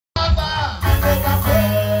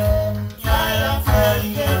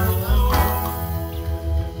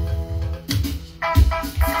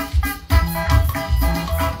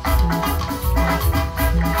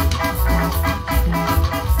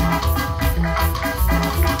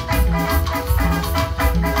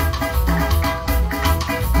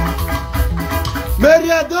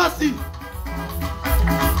Meriadosi.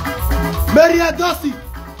 Meriadosi.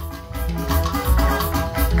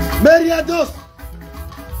 Meriados.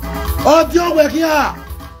 Audio wekia.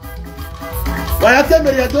 Wayate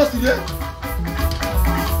Meriadosi de.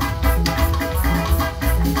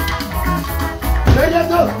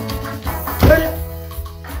 Meriados.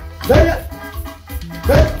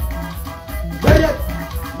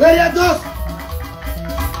 Meriados.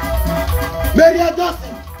 Meriadosi.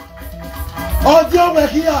 Audio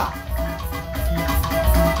wekia.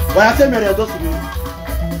 Wayate Meriadosi de.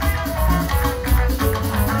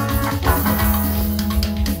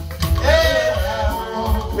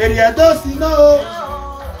 Meriadosi no.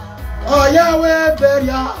 Oh Yahweh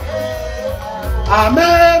beria.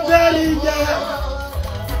 Amen beria.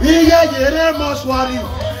 Iya yere moswari.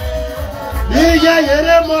 Iya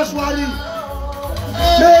yere moswari.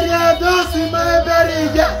 Meriadosi me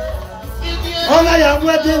beria. Ola ya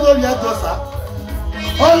mwede no yadosa.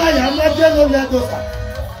 Ola ya mwede no yadosa.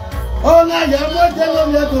 Ola ya mwede no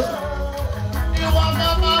yadosa.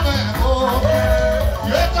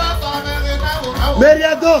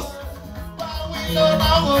 Meriados.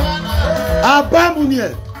 Abøm.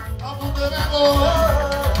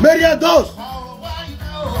 Meriados.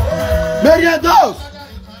 Meriados.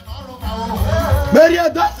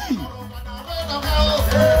 Meriadosi.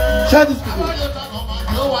 Share this video.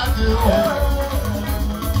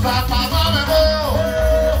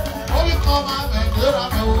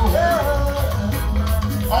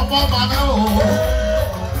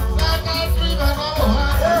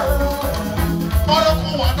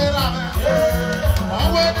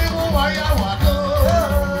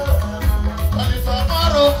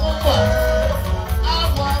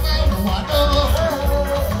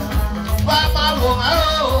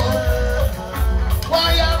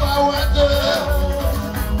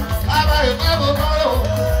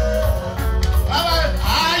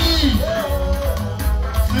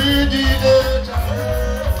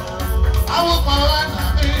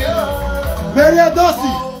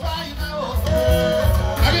 Meriadosi.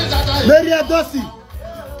 Meriadosi.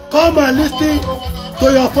 Come and listen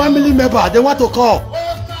to your family member. They want to call.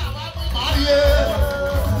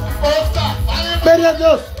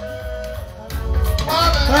 Meriados.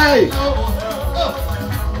 Hey.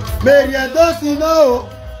 Meriadosi no.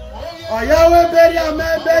 Ayawe beria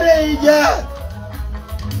me bere ija.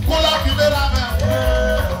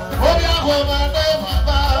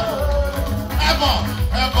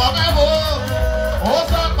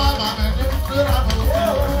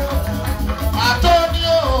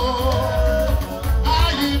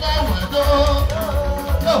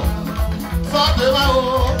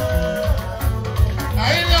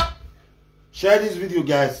 Share this video,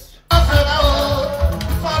 guys.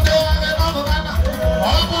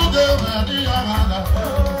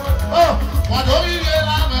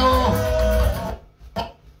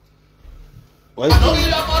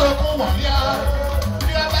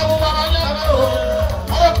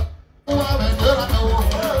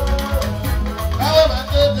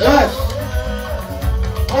 Yes.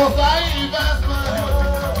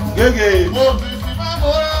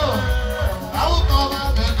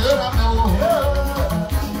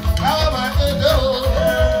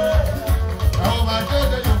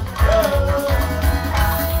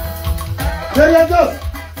 Meriados.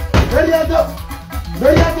 Meriados.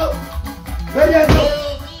 Meriados. Meriados.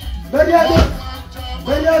 Meriados.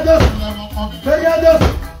 Meriados. Meriados.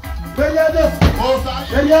 Meriados.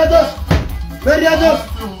 Meriados. Meriados.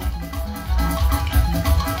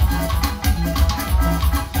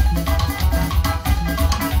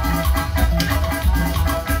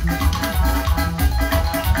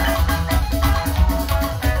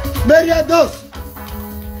 Meriados.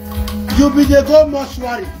 You be the go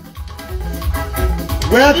mortuary.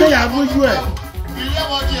 Where they have you?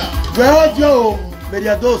 Where you?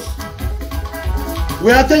 Meriados.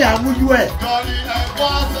 Where they have you?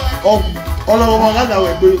 Oh, all over the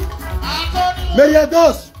way.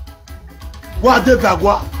 Meriados. What the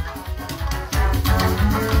bagua?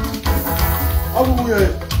 Oh,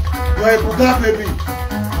 where Buga baby?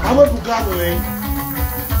 I'm a Buga away.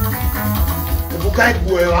 The Buga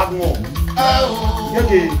will have more.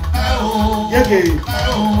 Yegi. Yegi.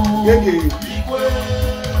 Yegi.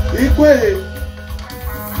 Equal.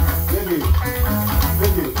 Yegi.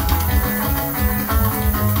 Yegi.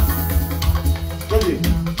 Yegi.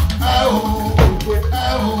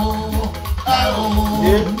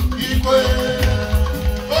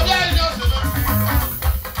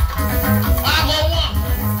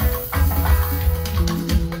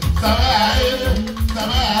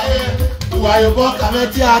 Why you walk a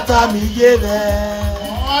theater me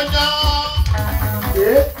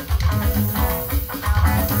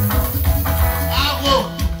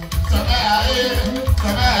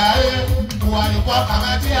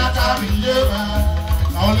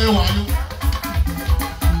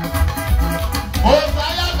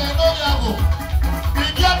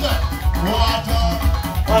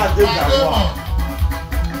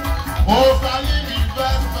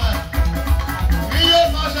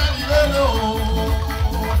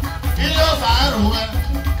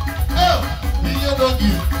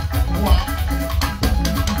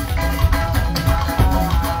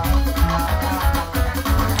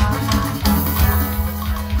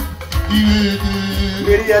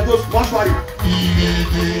Edos, bonsoir.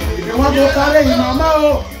 You want to carry mama?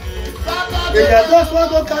 Oh, Edos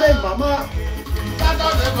want to carry mama.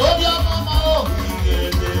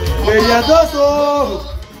 Edos,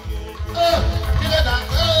 oh.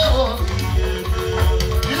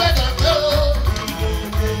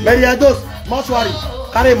 Edos, bonsoir.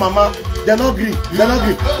 Carry mama. They're not green. They're not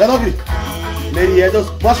green. They're not green. Edos,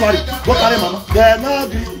 bonsoir. Go carry mama. They're not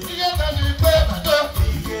green.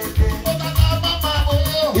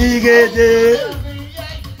 Igede,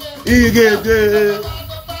 Igede.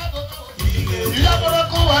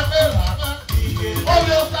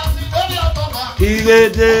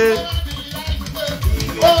 Igede.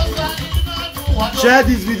 Share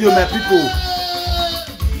this video, my people.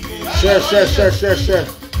 Share.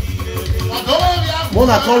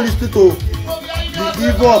 Mona can't listen to the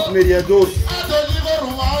evil of Edos.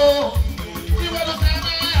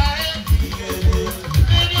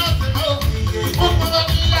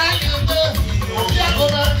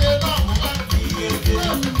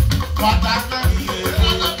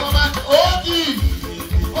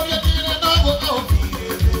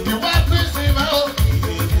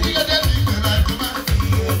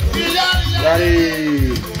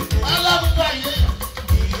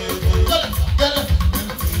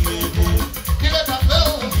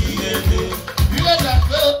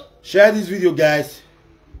 Share this video, guys.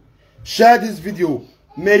 Share this video.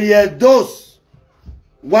 Edos.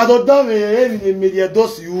 Wadoda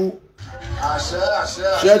Edos you.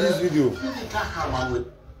 Share this video.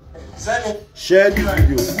 Share this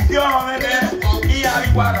video.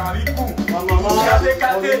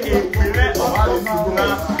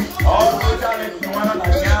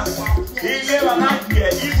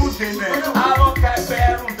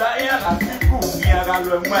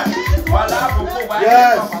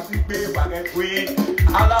 Yes.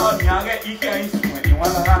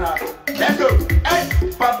 Let's go.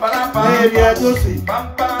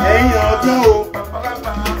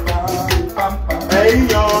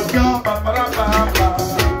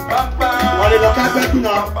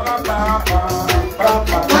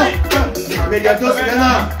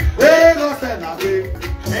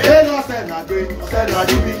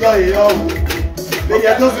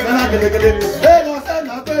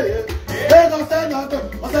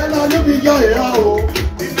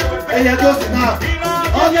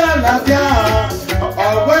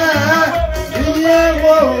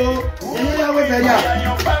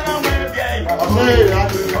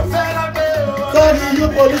 You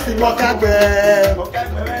police walk out there.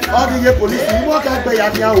 All the police walk out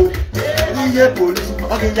there. The police,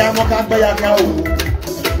 okay, ya walk out there.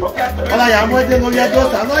 All I am waiting on your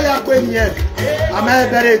daughter. I know you are going here. I'm a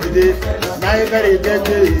very today. I'm very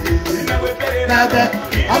today.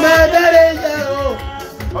 I'm a very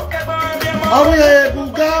oh, yeah,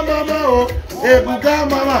 Buga mama, oh, Buga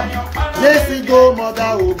mama. Let's go,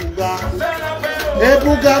 mother, oh, Buga.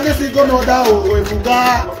 Buga, let's go, mother, oh, Buga.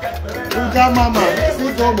 Buga mama, let's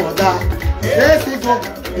go, mother. Let's go.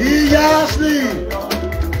 Iyashli.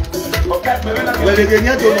 Well, again,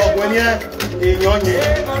 you don't know when you're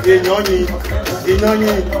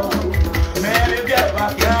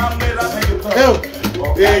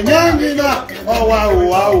oh, wow.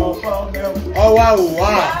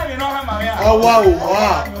 Oh,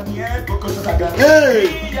 wow. Hey.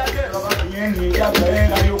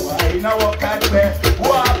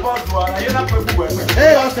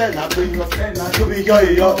 Hey, I said nothing. To be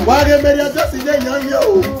your why they made us just in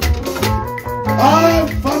the all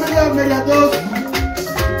family of Edos.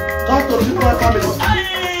 Come to Pipo family.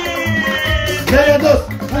 Edos,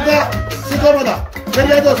 Buga, Sigomoda.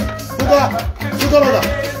 Edos, Buga, Sigomoda.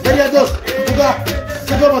 Edos, Buga,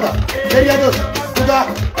 Sigomoda. Edos, Buga,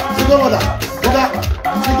 Sigomoda. Buga,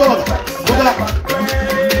 Sigomoda. Buga.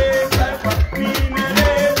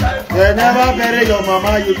 You never bury your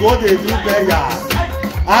mama, you go to do burial.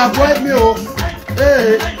 Avoid me, oh.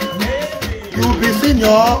 Hey, you be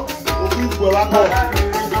senior.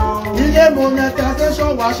 Il est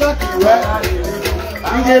monétisation, wacha qui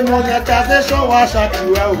il est monétisation, wacha qui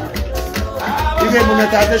il est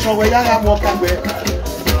monétisation, ouais, y'a mon café.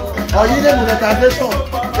 Oh, il est monétisation.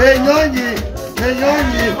 Et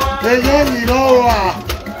Enogie. Enogie no wa.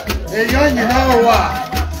 Enogie no wa.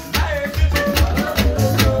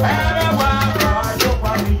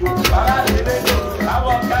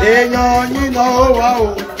 Enogie no wa.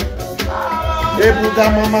 Ebuga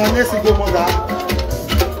mama nesi go moda.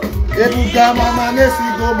 Ebuga mama nesi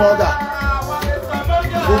go moda.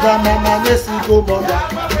 Ebuga mama nesi go moda.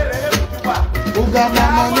 Ebuga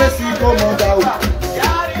mama nesi go moda.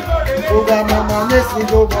 Ebuga mama nesi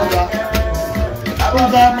go moda.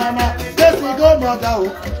 Ebuga mama nesi go moda.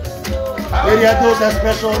 Edos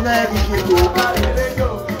expression na ikigo.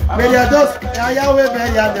 Edos ayawe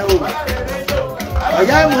beyane o.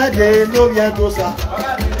 Ayamu de no yedosa.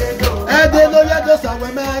 Ede no yedosa we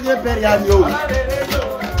ma ge beyane o.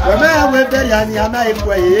 We ma we beyane ama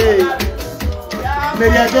ekwe.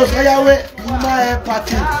 Edos ayawe yuma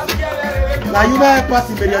party. Na yuma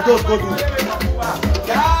party Edos go do.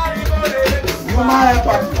 Yuma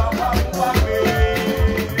party.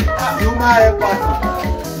 Yuma party.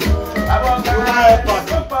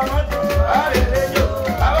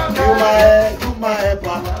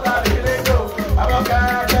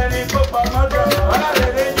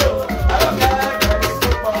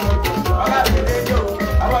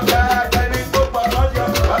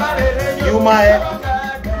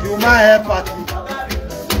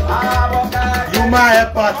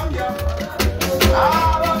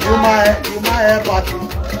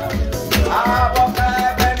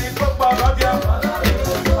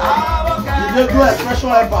 You do a special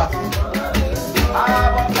party.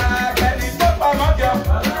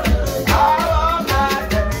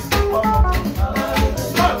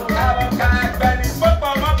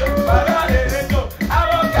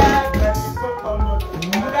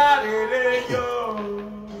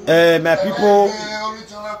 My people,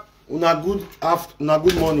 una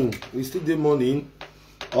good morning. We still day morning,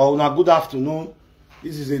 or una good afternoon.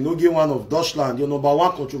 This is Enogie, one of Deutschland, your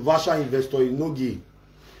 #1 controversial investor, Enogie.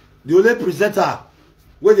 The only presenter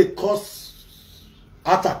where they cause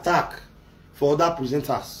heart attack for other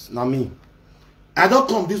presenters, na me. I don't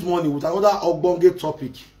come this morning with another ogbonge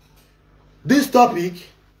topic. This topic,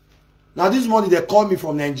 now this morning they call me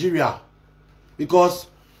from Nigeria because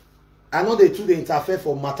I know they too they interfere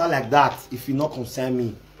for matter like that if you not concern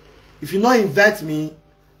me. If you not invite me,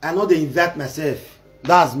 I know they invite myself.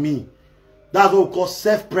 That's me. That's what we call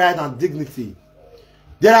self-pride and dignity.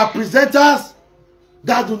 There are presenters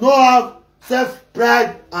that do not have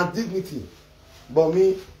self-pride and dignity. But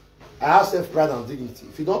me, I have self-pride and dignity.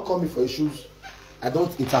 If you don't call me for issues, I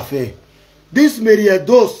don't interfere. This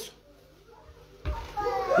Edos,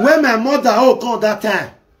 when my mother come that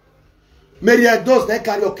time, Edos, they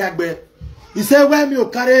carry your kagbe. He said, when me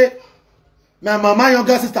carry my mama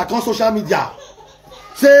younger sister on social media,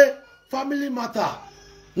 say family matter.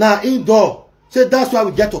 Now indoor, say that's why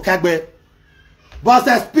we get to kagbe. But as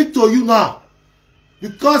I speak to you now,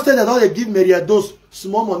 because they don't give Edos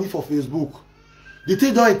small money for Facebook, the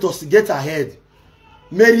thing don't intoxicate her head.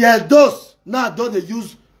 Edos now don't they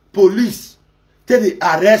use police till they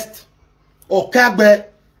arrest or kagbe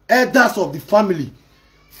elders of the family.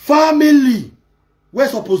 Family we're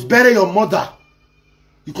supposed to bury your mother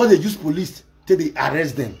because they use police till they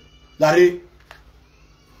arrest them. Larry,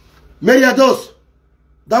 Edos,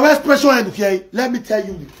 that was special education. Let me tell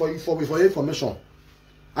you for your information.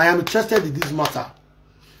 I am interested in this matter.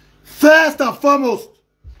 First and foremost,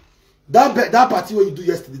 that party what you do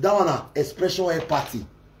yesterday, that one a special air party.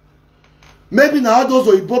 Maybe now those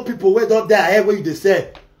Oyibo people where don't there air where you they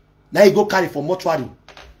say, now you go carry for mortuary.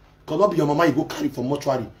 Because not be your mama, you go carry for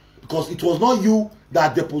mortuary. Because it was not you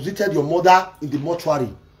that deposited your mother in the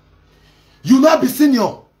mortuary. You not be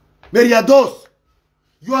senior. Edos,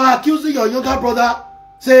 you are accusing your younger brother.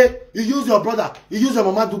 Say, you use your brother, you use your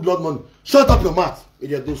mama do blood money. Shut up your mouth,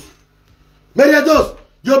 Edos. Edos,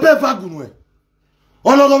 you be vagunwe.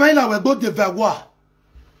 Ologomai na we go de vagwa.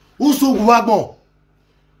 Usu wagbon.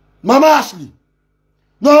 Mama Ashley.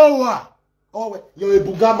 No wa. Oh, you're a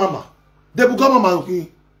buga mama. The buga mama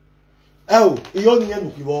okay. Oh, you ni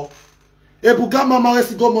enu kiwo. E buga mama we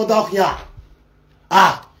si go mother here.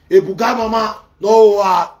 Ah, e buga mama no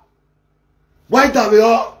wa. Why that we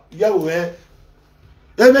all? Yeah we.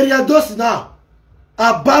 Edos now.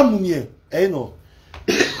 Abøm nye. No.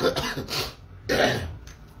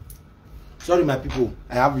 Sorry, my people.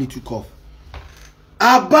 I have little cough.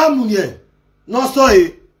 Abøm nye. No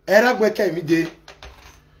sorry. They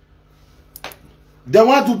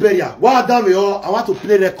want to bury her. What I want to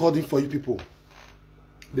play recording for you people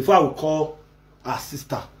before I will call our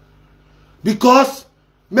sister. Because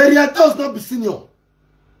Edos not be senior.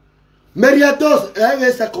 Edos,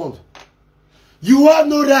 every second. You have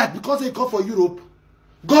no right because they come for Europe.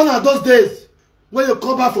 Gone are those days. when you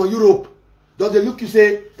come back from Europe, does they look you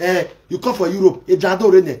say, you come from Europe, a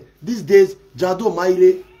Jado Rene. These days, Jado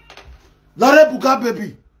Maire. Lare Buga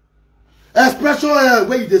baby. Expression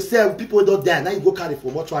where you they sell people don't die. Now you go carry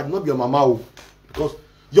for mortuary, not be your mama. Because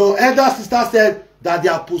your elder sister said that they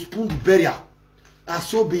are postponed the burial. And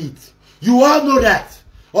so be it. You all know that.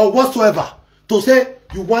 Or whatsoever. To say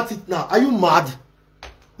you want it now. Are you mad?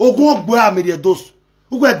 Ogun boy Mary Edos.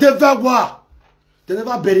 They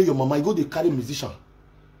never bury your mama. You go they carry musician.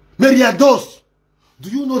 Mary Edos. Do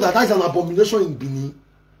you know that is an abomination in Benin?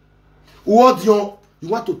 What you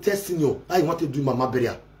want to test senior? How you want to do mama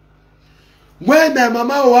burial? When my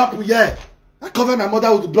mama will happen, yeah, I cover my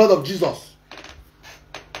mother with the blood of Jesus.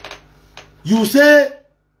 You say,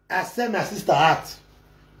 I send my sister out.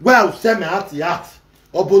 Well, I send my auntie out.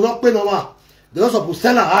 Or not pay no one. They're not supposed to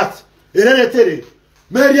sell her out. Hereditary.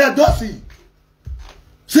 Mary Edos.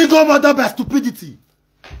 Single mother by stupidity.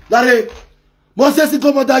 That most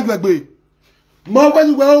single mother you agree. More when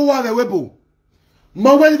you were all a webo.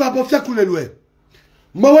 More when you were both secular.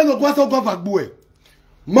 More when you go to go back boy.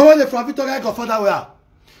 More when the from Victoria go further where.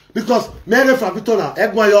 Because Mary from Victoria,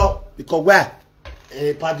 Egwayo, because where?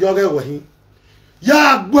 Padioga were he.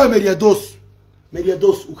 Ya boy Mary Edos. Mary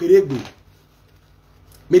Edos, Ukeregbe.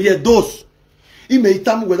 Mary Edos. He may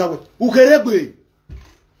tell me whether Ukeregbe.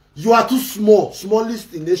 You are too small,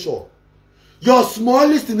 smallest in nature. Your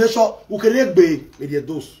smallest in nature, Ukeregbe, Mary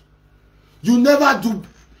Edos. You never do.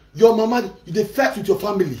 Your mama, you dey fight with your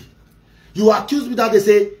family. You accuse me that they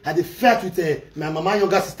say I dey fight with my mama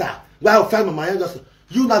younger sister. Why I fight my mama younger sister?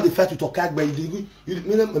 You not dey fight with your Okagbe.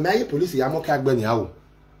 You police. I'm Okagbe now.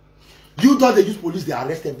 You don't they use police? They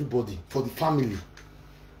arrest everybody for the family.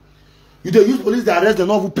 You dey use police? They arrest. They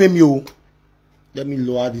not even pay me. Oh. Let me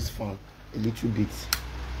lower this fan a little bit.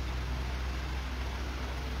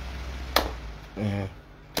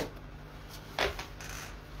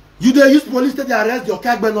 You dey use police to arrest your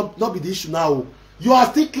Okagbe not be the issue now. You are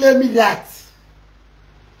still claiming that.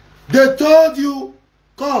 They told you,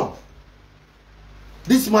 come.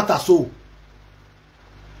 This matter so.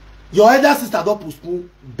 Your elder sister don't postpone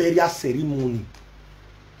burial ceremony.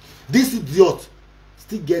 This idiot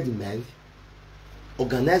still get the man.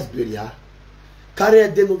 Organize burial. Carry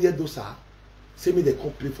a Enogie dosa. Say me they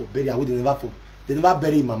complain for burial. They never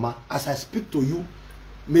bury mama. As I speak to you,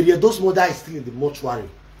 Mary Edos' mother is still in the mortuary.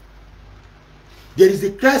 There is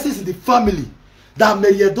a crisis in the family that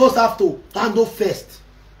Mary Edos have to handle first.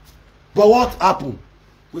 But what happened?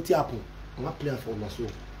 What happened? I'm not playing for my soul.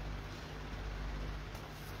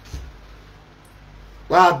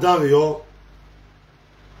 Well done, yo.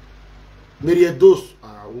 Mary Edos.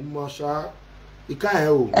 Umasha. You can't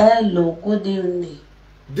help. Hello, good evening.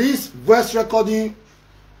 This voice recording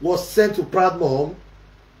was sent to Proud Mom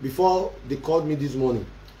before they called me this morning.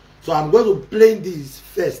 So I'm going to play this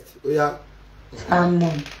first. Oh, yeah.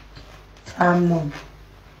 Mom.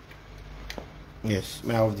 Yes,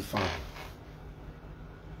 may I have the fan?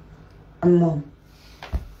 Mom.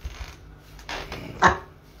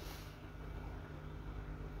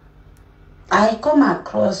 I come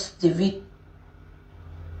across the video.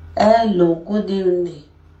 Hello, good evening,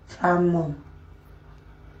 Mom.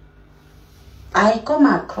 I come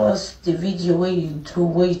across the video where you do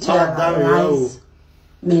waiting analyze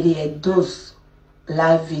Mary Edos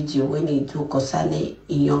live video when you do concerning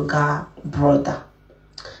a younger brother.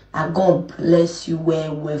 And God bless you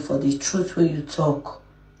well for the truth when you talk.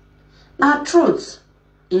 Now truth,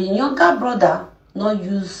 a younger brother not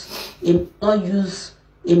use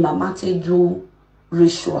a mama to do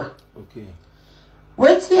ritual. Okay.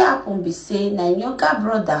 What happen be saying na younger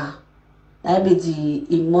brother na be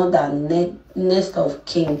the mother next of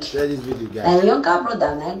king. Share this video, guys. Na younger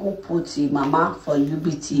brother na go put him mama for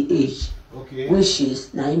UBT age. Okay. Which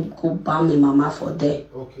is na him go bam him mama for there.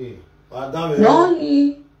 Okay. No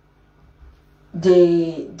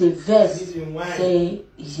the verse say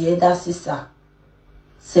yeah that sister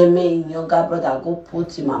say me younger brother go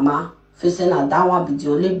put him mama facing na that one be the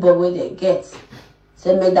only boy where they get.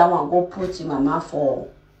 Say make that one go put him mama for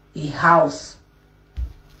a house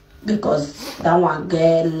because that one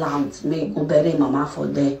get land make go bury mama for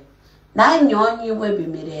there. Now you will be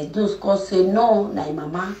married. Those cause say no, na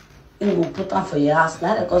mama he will put her for your house.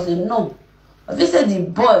 Now they cause say no. If you say the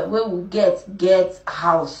boy where we get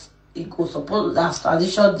house, it go suppose that's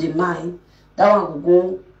tradition demand. That one will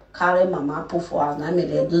go carry mama put for us. Now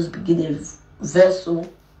married those begin the vessel.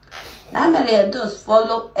 Now married those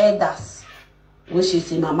follow elders, which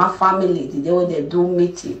is in mama family. The day when they do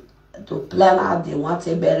meeting to plan how they want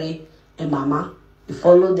to bury a mama. You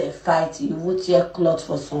follow the fight. You would tear cloth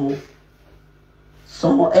for some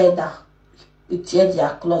elder. you tear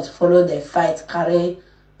their clothes, follow the fight, carry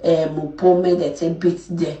Mupo, make they take beat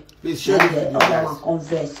there. Please share this video, guys.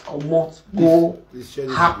 Converse, come out, go. Please share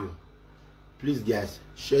this video. Please, guys,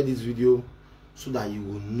 share this video so that you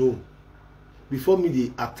will know. Before me,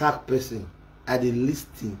 the attack person, I dey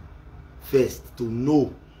listen first to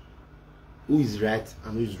know who is right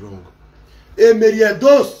and who is wrong.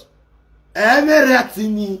 Edos,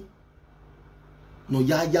 Emeratini. No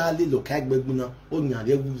ya le lo kagbeguna o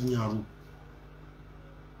nyare wu nyaru.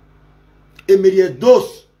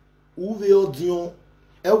 Edos, uve odion.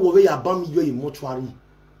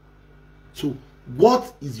 So,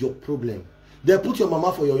 what is your problem? They put your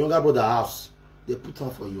mama for your younger brother's house. They put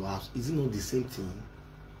her for your house. Is it not the same thing?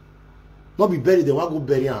 Not be buried, they want to go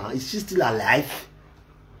bury her. Is she still alive?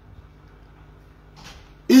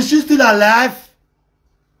 Is she still alive?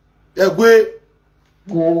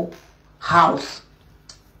 Go house.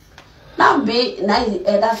 Now be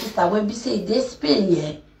that sister when be say this pain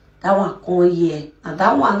here. That one come here. And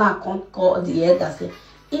that one now can't call the head that say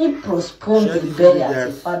he postponed the burial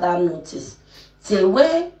as the father notice. Say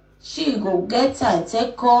where she go get her and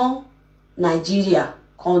take call Nigeria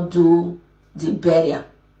can do the burial.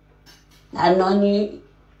 And only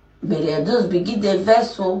Edos begin the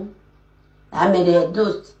vessel. And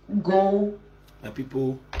Edos go. My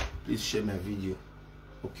people, please share my video.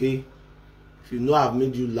 Okay? If you know I've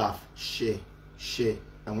made you laugh, share.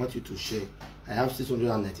 I want you to share. I have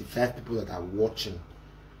 695 people that are watching.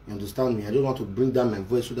 You understand me? I don't want to bring down my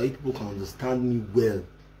voice so that you people can understand me well.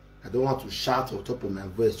 I don't want to shout on top of my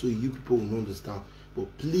voice so you people will not understand.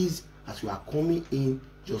 But please, as you are coming in,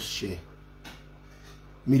 just share.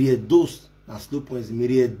 Edos and slow points.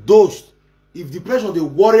 Edos. If depression they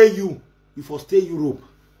worry you, you for stay Europe.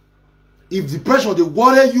 If depression they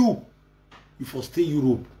worry you, you for stay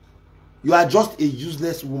Europe. You are just a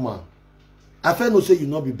useless woman. I feel no say you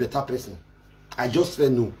not be better person. I just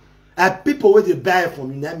feel no. And people where they buy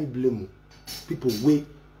from you, let me blame you. People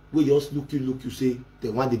where just look you say they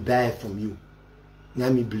want to buy from you.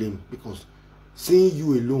 Let me blame because seeing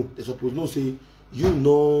you alone, they supposed not say you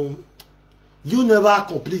know you never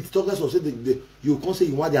complete. Talkers will say you can't say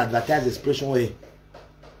you want to advertise expression way.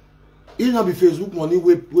 It not be Facebook money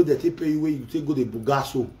where they take pay you where you take go the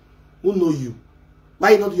bugaso. Who know you?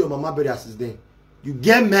 Why you not do your mama burial since then? You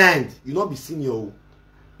get mad. You not be senior.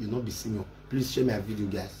 You not be senior. Please share my video,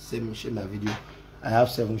 guys. Share my video. I have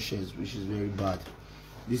 7 shares, which is very bad.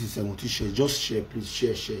 This is 70 shares. Just share, please.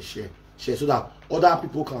 Share so that other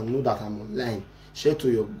people can know that I'm online. Share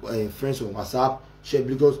to your friends on WhatsApp. Share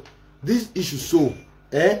because this issue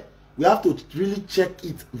we have to really check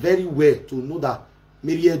it very well to know that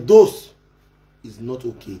Edos is not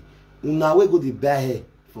okay. Now we go to buy her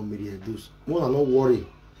from Edos. One are not worry.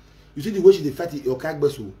 You see the way she fight your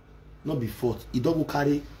character, not be fought. It don't go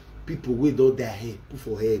carry people with all their hair, put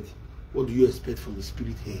for head. What do you expect from the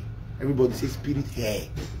spirit hair? Everybody says spirit hair.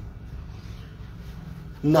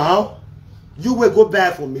 Now, you will go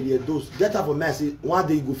back from Edos. Get up for me and say, one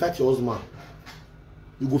day you go fight your husband.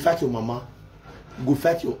 You go fight your mama. You go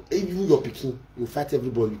fight even your pikin. You fight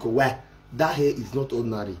everybody because why? That hair is not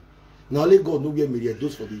ordinary. Now only God know where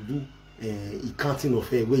Edos for they do counting of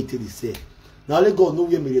hair, where it is say. Now only God know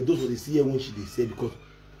where Edos for they see her when she they say because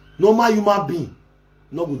normal human being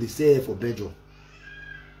not go they say her for Belgium.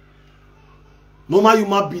 Normal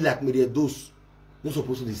human being like Edos not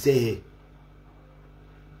supposed to say her.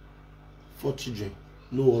 4 children,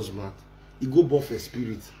 no husband. He go born for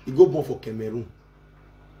spirit. He go born for Cameroon.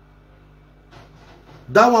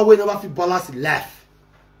 That one way never feel balance in life.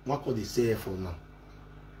 What could they say for now?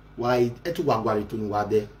 Why etu wagwari to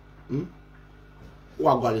nwade?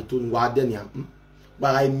 Wagwari to nwade niya?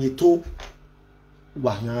 Why mito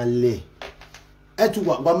wanyale? Etu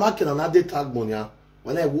wagwamake na nade tag monya.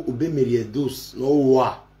 Wala ube Edos no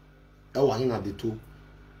wa. Ewa hina de to.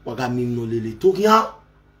 Wagami no lele to kia.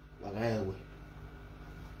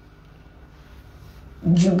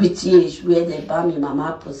 GBTH where they buy me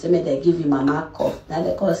mama pose me they give you mama cough. Now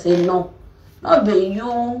they call say no. Not be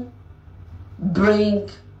you bring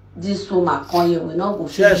this woman come here. We not go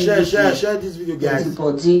share this video, guys.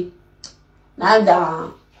 Everybody. Now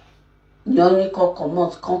that you only come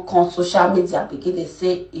out, come social media begin they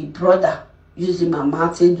say a brother using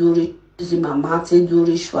mama to do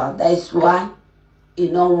ritual. That is why you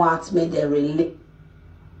don't want me they relate.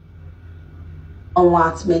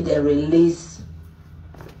 Want me they release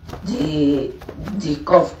the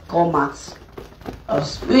cough come out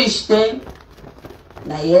of which then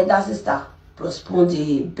na here that sister postpone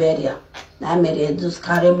the burial. Now me they do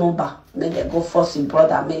carry mobile, me they go force him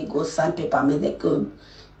brother, me go sign paper, me they go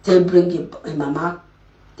they bring him mama,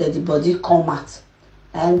 then the body come out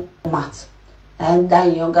and come out. and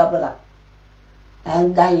that younger brother.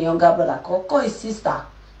 And that younger brother call his sister.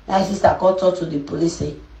 And his sister called talk to the police.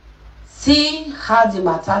 Say, see how the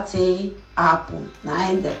matter happen.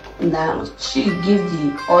 Now she give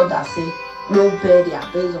the order say no burial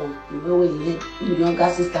based on the way the younger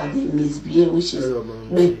sister they misbehave, which is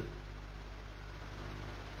me.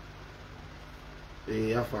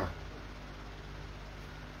 Afa.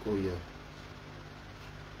 Koya.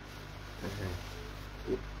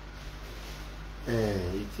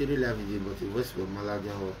 Il tire la vidéo, but it was for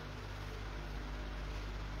malade.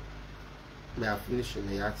 But I finished on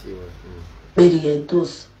the yati.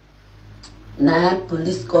 Edos. Now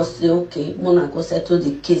police go say okay, Mona go settle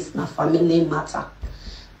the case na family matter.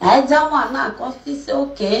 I that one now go say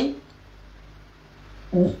okay.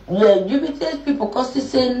 The Jupiter's people cause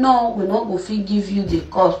say no, we not go fit give you the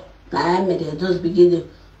cost. Now I made those beginning.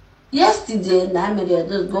 Yesterday, now I made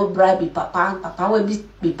those go bribe the papa. Papa will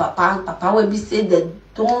be papa. Papa will be say they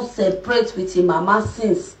don't separate with him mama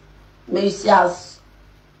since. Maybe she has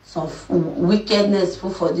some wickedness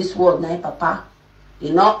for this world now, papa.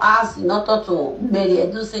 You know, ask, you know, to Mary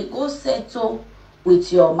Edo say go settle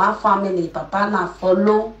with your ma family. Papa na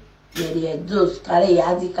follow Mary Edo carry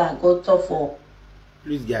Yadika go talk for.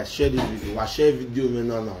 Please guys, share this video. Watch share video me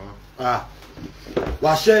now.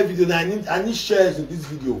 Watch share video now. I need shares in this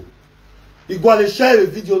video. You gotta share the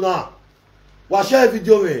video now. Watch share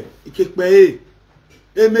video me. You can pay.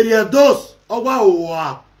 Mary Edos. Oh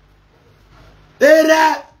wow.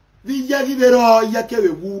 Era video givero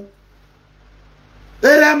yakewewu.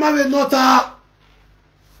 Era mame nota.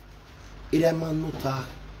 Era man nota.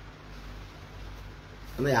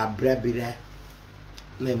 Na ya brebire.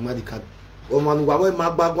 Na medical. Oh man,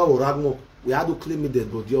 we had to claim it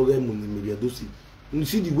dead, but the other money. You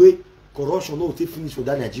see the way corruption not take finish for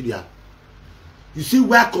that Nigeria. You see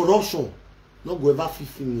where corruption not go ever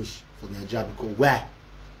finish for Nigeria because where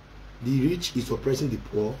the rich is oppressing the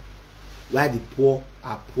poor, while the poor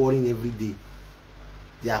are pouring every day.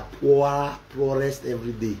 They are poorest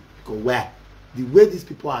every day because where the way these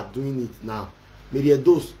people are doing it now, maybe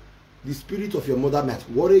Edos, the spirit of your mother might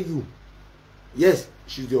worry you. Yes,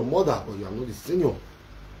 she's your mother, but you are not the senior.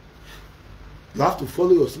 You have to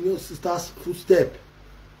follow your senior sister's footstep.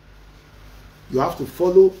 You have to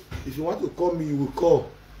follow. If you want to call me, you will call.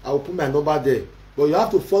 I will put my number there. But you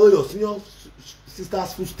have to follow your senior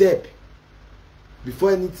sister's footstep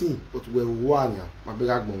before anything. But we're one. My big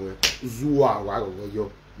agbo Zua yo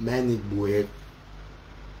manic boy.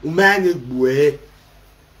 Manic boy.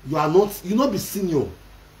 You are not. You not be senior.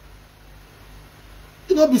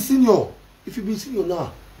 You not be senior. If you be senior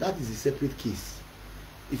now, that is a separate case.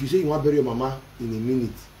 If you say you want to bury your mama in a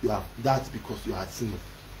minute, you have that's because you are senior.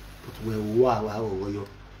 But when your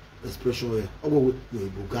expression where oh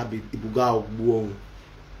ibuga buong.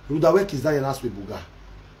 Ruda work is done as we buga.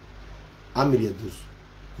 Amiri Edos.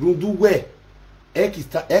 Rudu where ek is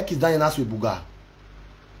done as we buga.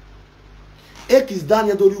 Ek is done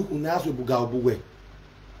yadori unas we buga obuwe.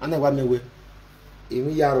 And then what me we?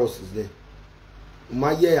 Emi yaros is there.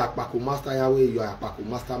 Umaye akpako master yawe you are akpako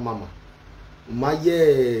master mama.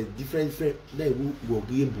 Umaye different then we go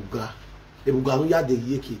be buga. Ebuga no ya de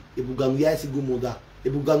yeke. Ebuga no ya sigo moda.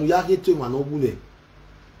 Ebuga no ya heto ma no bune.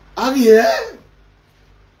 Ari eh.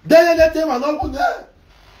 Then te ma no bune.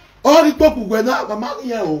 Ori popu gwe na ba ma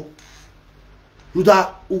yen o.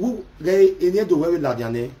 Ruda ugu ge eni do we la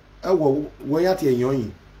diane. E wo ya ti eyan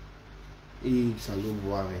yin. E salo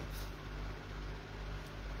boare.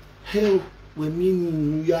 Hey, we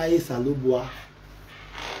mean you are salobua.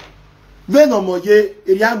 Veno moye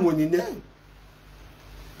eria moni ne.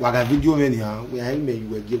 Waga video me nia, we are me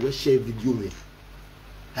you give we share video me.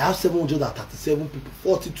 I have 737 people,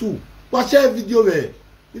 42. What share video me?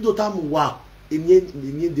 You don't time wa enye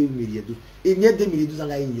de miliyedu. Enye de miliyedu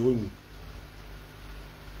sanga nyonyi.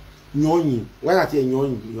 Nyonyi. Why not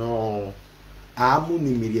nyonyi? No. Amu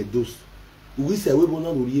ni miliyedos. We say we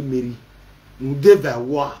bona no ri meri. Nu deva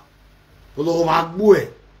wa. Olo ma gbo e.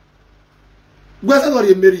 Gbo se no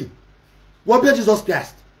ri meri. What be Jesus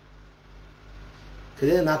Christ?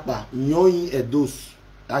 Kele na pa nyonyi Edos.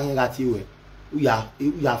 Akin gati we.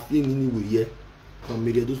 Uya fe ni we ye. From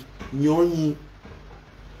Edos. Nyonyi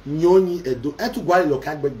Edo. E to gwale lo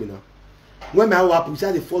ka gbegbe na. When my wa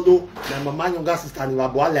pusa dey follow my mama younger sister ni wa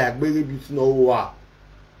bo ala agbere bi ti no wa.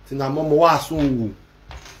 Ti na momo wa sun wu.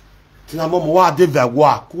 Ti na momo wa dey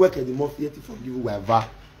wa. Ku work the Murphy yet forgive whatever.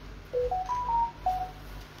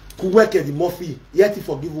 Ku work the Murphy yet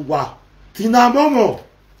forgive wa. Ti na momo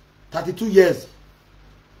 32 years.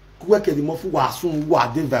 Ku work the Murphy wa sun wa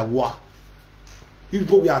dey wa. You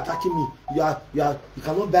people be attacking me. You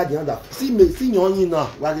cannot bear the other. See me, see Nyonyi now.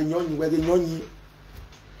 Where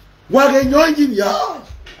Nyonyi ya.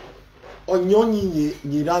 O Nyonyi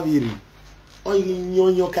ni raviri. O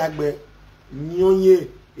Nyonyi kagbe. Nyonyi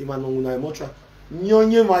imanonguna emotra.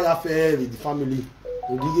 Nyonyi ma ya fe the family.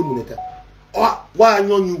 Odige muneta. Why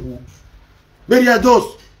Nyonyi wu? Meri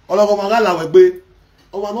Edos. Ologo magala wegbe.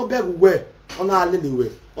 O wa no beg we. Ona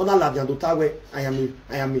alelewe. Ona labian do tawe. I am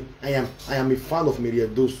a fan of Meri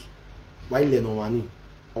Edos. Why le no mani?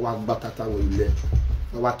 O wa batata we ile.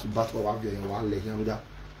 O wa kibat o wa ge en wa le yanga.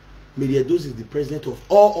 Meri Edos is the president of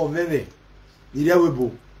all of them.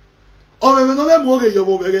 Nirewebo. O me no me mo ge yo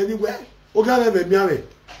mo be ni we. O ga me mi ame.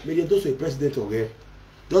 Meri Edos is president of here.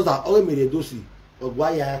 Just that all Meri Edos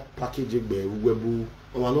why ya package gbe webu.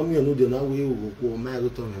 O ma no mi no de na we o ko ma ro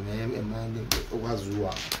to me o wa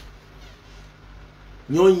zuwa.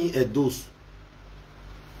 Nyonyi Edos.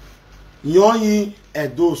 Nyonyi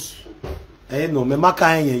Edos. No, me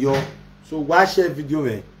maka yo. So why share video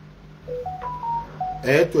me?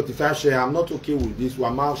 25 share. I'm not okay with this.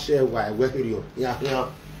 One mouth share why work you. Yeah.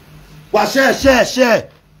 Why share?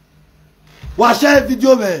 Why share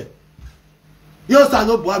video me? You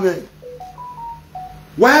stand up me.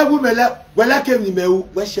 Why women when I came to me,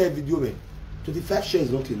 why share video me? 25 share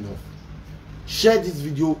is not enough. Share this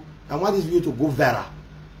video. I want this video to go viral.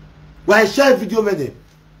 Why share video me?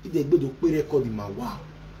 If they go to play record in my wow.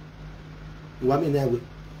 You want me now?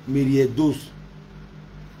 Meri Edos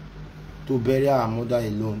to bury her mother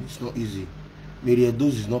alone. It's not easy. Meri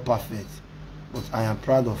Edos is not perfect, but I am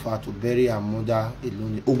proud of her to bury her mother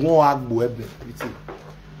alone. Ogun agbo ebe.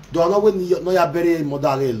 Don't know when no ya bury her mother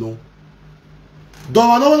alone.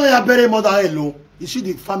 Don't know when you bury mother alone. Is she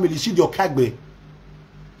the family? Is she your kagbe?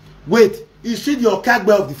 Wait, is she your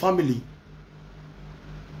kagbe of the family?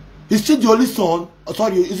 Is she the only son? Oh,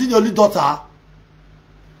 sorry, is she the only daughter?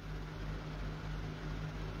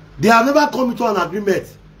 They have never come into an agreement.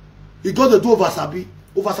 You got to do Oversabi.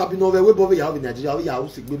 Oversabi no way boy you have in Nigeria. You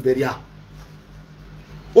have to bury her.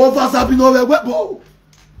 Oversabi no way boy.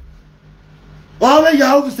 Always you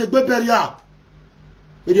have to bury her.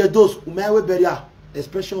 It is those who may bury her.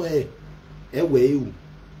 Expression hair. Waooh.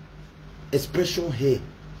 Expression hair.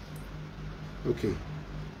 Okay.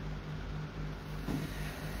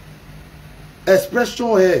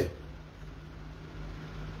 Expression hair.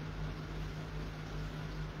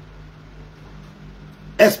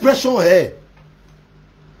 Expression hair.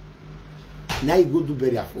 Now you go do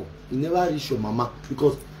burial for. You never reach your mama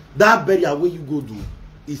because that burial where you go do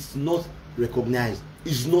is not recognized.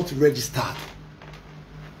 It's not registered.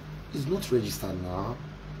 It's not registered now.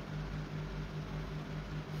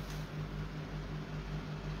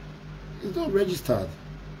 It's not registered.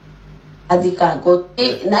 Adika go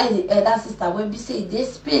now the elder sister when be say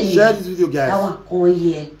this pay. Share this video, guys. That one come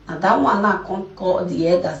here. And that one now come call the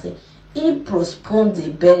elder say he postponed the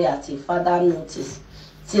burial till further notice.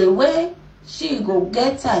 Till where she go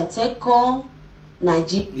get her and take on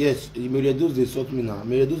Nigeria. Yes, Meri Edos they sort me now.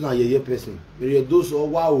 Meri Edos na yeye person. Meri Edos o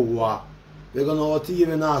wa. We're gonna oti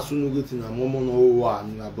even now soon go to na momo no wa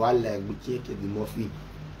ni na ba like buki ke di mofi.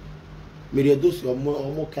 Meri Edos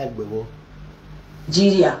omo kagbe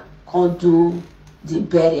Nigeria can't do the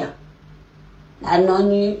burial. And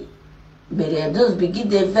only Meri Edos begin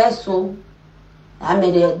the vessel. And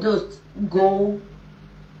Meri Edos go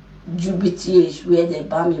GBTH where they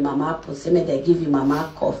buy me mama put say me they give you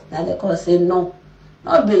mama cough. Now they call say no.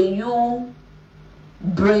 Not be you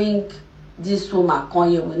bring this woman come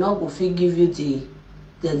here, we not go fit give you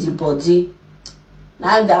the body.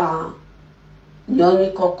 Now that you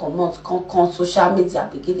only come out, come social media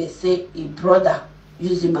begin they say a brother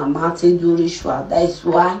using mama to do ritual. That is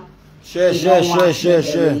why share.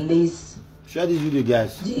 Release share this video,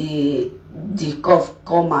 guys. The cough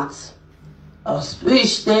come out. Of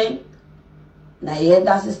which then na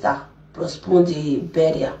that sister postpone the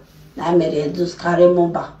burial. Now Meri Edos carry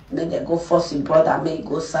mumba. May they go force his brother, may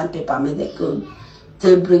go sign paper, may they go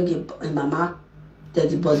they bring him mama, that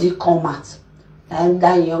the body come out. And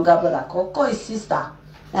that younger brother call his sister.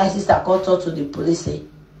 That his sister call talk to the police say,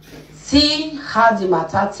 see how the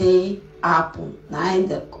matter happen.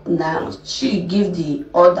 Now she give the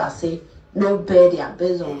order say no burial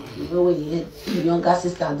based on the way the younger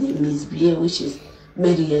sister they misbehave, which is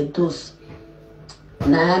Meri Edos.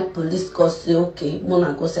 Now police go say okay,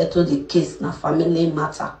 Mona go settle the case na family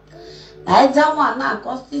matter. Now that one now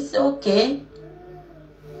go say okay.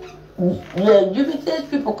 The Jupiter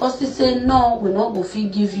people go say no, we not go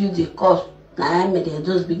fit give you the cost. Now Meri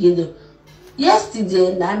Edos begin the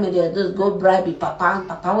yesterday. Now Meri Edos go bribe the papa.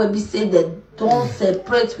 Papa will be say they don't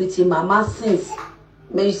separate with him mama since.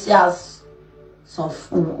 Maybe she has some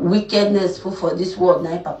wickedness for this world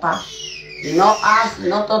now, Papa. You not ask, you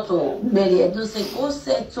not talk to Mary Edos, say go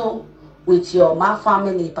settle with your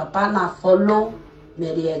family. Papa na follow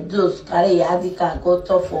Mary Edos, carry Yadika, go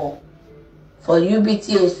talk for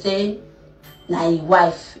UBTA, say na his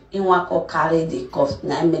wife, in wako carry the cost,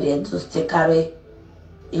 na Mary Edos take carry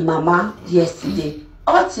his mama yesterday.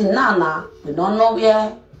 Up till now, we don't know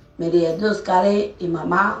where Mary Edos carry his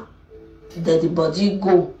mama, the body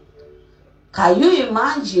go. Can you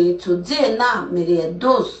imagine today now, Mary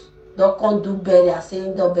Edos don't come do burial,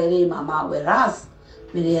 saying don't bury mama, whereas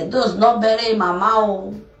Mary Edos not bury mama.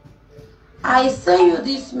 Oh. I send you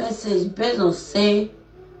this message based on say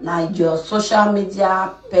na your social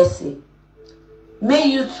media person. May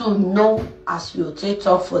you too know as you take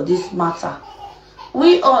talk for this matter.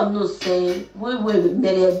 We all know say we will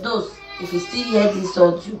Mary Edos, if you still hear this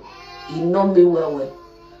audio, you know me well.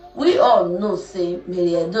 We all know say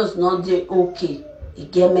Mary Edos not dey okay. He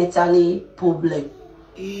get mentally problem.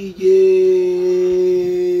 Iye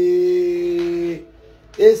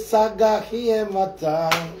esaga hiye mata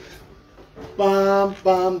pam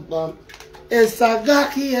pam pam esaga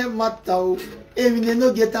hiye mata o emine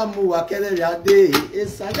no geta mu wakele riade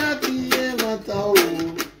esaga hiye mata o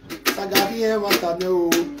saga hiye mata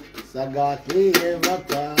no saga hiye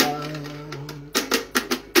mata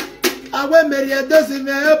awe Mary Edos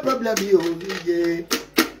me problem yo iye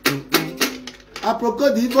aproko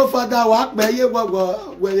di bo father wa pe ye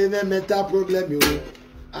gogo we me mental problem yo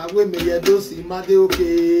awe Mary Edos ma de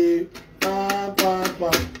okay pa pa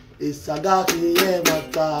pa isaga kiye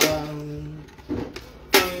mata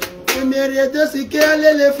Mary Edos ke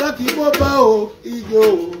lele faki bo pa o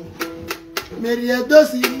ijo Mary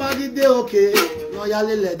Edos ma de okay no ya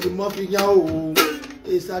lele di mo fi yan o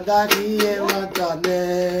isaga kiye mata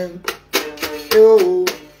ne o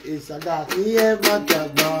isaga kiye mata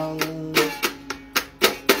gba.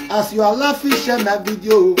 As you are laughing, share my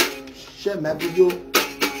video. Share my video.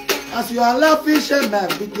 As you are laughing, share my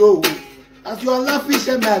video. As you are laughing,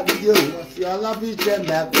 share my video. As you are laughing, share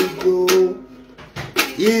my video.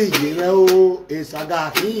 Ijireo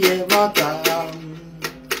esaga hiye mata.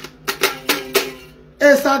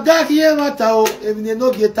 Esaga hiye mata o. Emine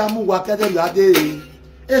no geta mu wakade yade.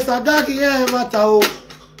 Esaga hiye mata o.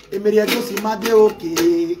 Mary Edos imade oke.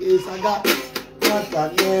 Esaga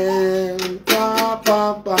mata ne. Pa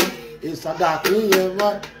pa pa. Esaga hiye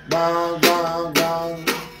mata. Bang bang bang.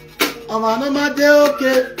 Amana made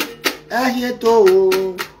oke. Ehin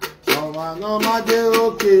to. Amana made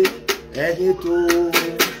oke. Ehin to.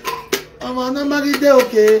 Amana made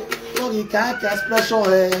oke. Lori ka expression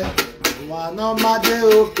Amana made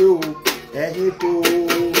oke. Ehin to.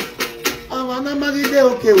 Amana made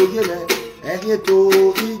oke oje me. Ehin to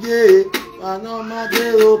ije. Amana made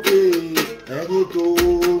oke. Ehin to.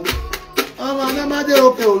 Amana made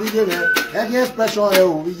oke oje me. Ehin expression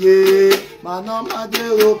oje. Amana made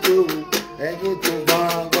oke. Ehin to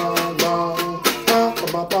bang bang bang. Ba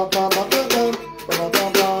ba ba ba ba ba ba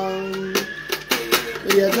ba.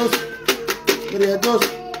 Edos. Edos.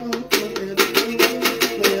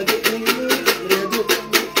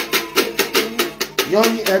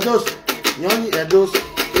 Yoni Edos. Yoni Edos.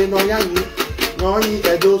 Eno yani. Yoni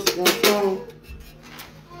Edos.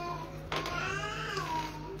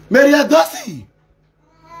 Mary Edos.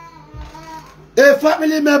 A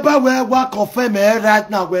family member will work confirm right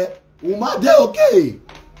now where Uma de okay.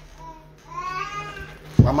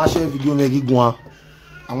 Mama share video me gigwan.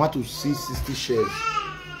 I want to see 60 shares.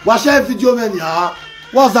 What share video me ya?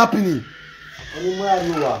 What's happening? Where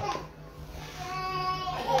you are?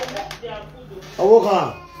 Come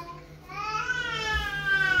on.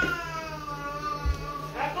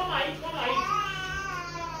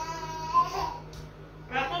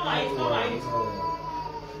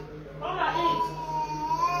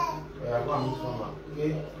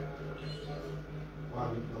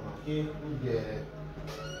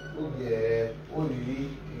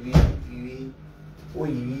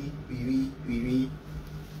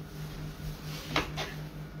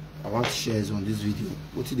 I want shares on this video.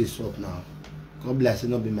 What did they stop now? God bless it,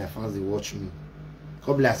 not be my fans, they watch me.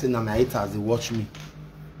 God bless it, now my haters, they watch me.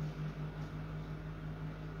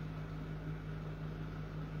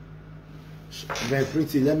 Very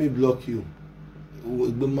pretty, let me block you.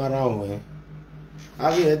 It be matter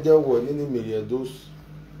I heard there were any Mary Edos.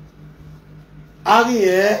 I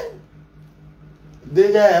hear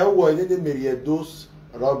there were any Mary Edos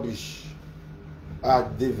rubbish. Ah,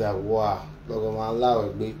 David, wow. Logo man la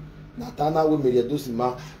we Natana we Mary Edos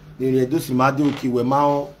ma de okay we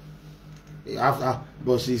ma after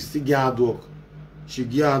but she still get hard work. She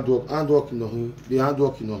get hard work no him. The hard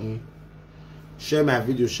work no him. Share my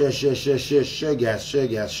video. Share, guys. Share.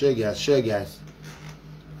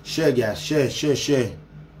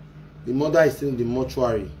 The mother is still in the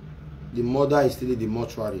mortuary.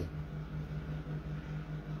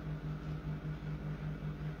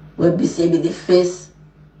 We be say they face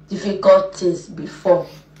difficult things before.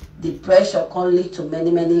 The pressure can lead to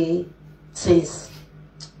many things.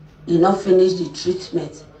 You not finish the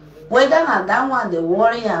treatment. Whether na that one the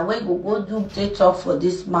warrior we go do talk for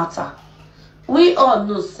this matter. We all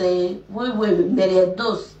know say we will marry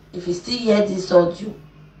those. If you still hear this audio,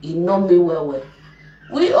 you know me well.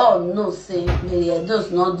 We all know say marry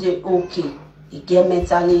those not dey okay. He get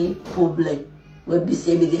mentally problem. We be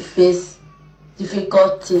say they face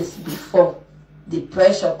difficult things before. The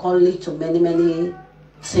pressure can lead to many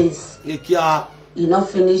things. You not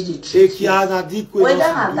finish the treatment. Whether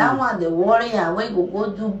na that one the warrior we go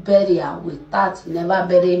do burial with that never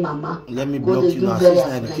bury mama. Let me block you now. Since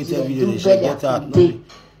I educated video, they should get out.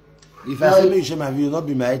 If I say me share my video, not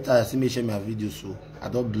be my editor. I say me share my video, so I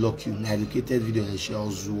don't block you. Now educated video, they share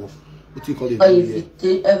also. What you call it? Or if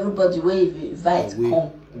you everybody where you invite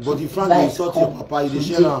come. But if Frank insult your papa, you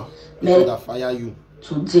share now. They fire you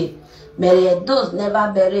today. Mary Edos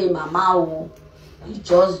never bury mama. You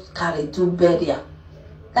just carry to burial.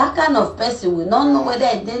 That kind of person will not know whether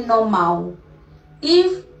it dey normal.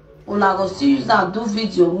 If una go still use and do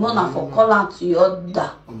video, una for call out to your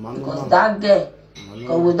dad. Because that girl,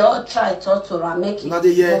 because we don't try talk to her, make it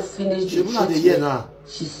go finish the treatment.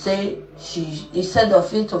 She say she instead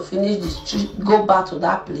of it to finish the treat, go back to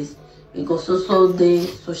that place. Because also the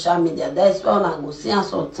social media. That is why una go see her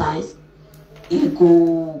sometimes. He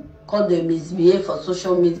go call them misbehave for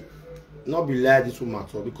social media. Not be like this woman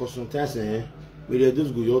talk because sometimes we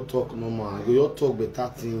just go your talk normal, go your talk better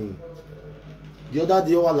thing. The other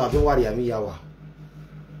day all don't worry me yawa.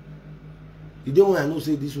 The day when I know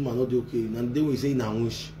say this woman not okay, and the day when you say na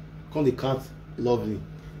wish, come they can't love me.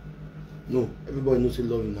 No, everybody knows say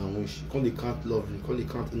love me na wish. Come they can't love me, come they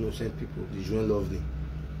can't innocent people, they join love me.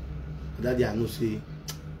 That day I know say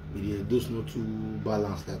those not too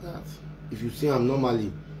balanced like that. If you see I'm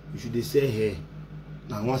normally, you should say hey.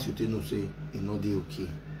 Now once you tell say it's not dey okay,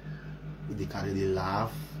 they carry the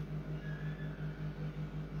laugh.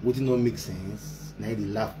 What not make sense? Now they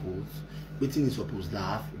laugh both. Waiting is supposed to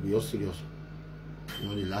laugh. We are serious. You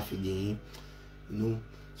know they laugh again. You know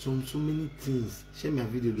so many things. Share my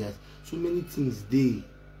video, guys. So many things they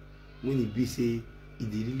when it be say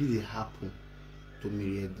it really happen to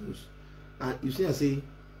Mary Edos. And you see I say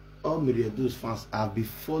all Mary Edos fans have been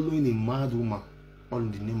following a mad woman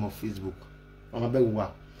on the name of Facebook. I'm a big one.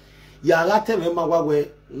 Yeah, I tell me, my way,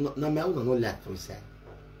 no, me, I don't like to say.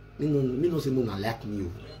 Me no say, no, like me.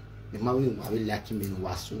 The man will like me,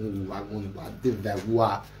 was so, wagon, but the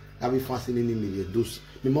war. I be fascinating me, those.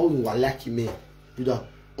 Me, my will like me. You know,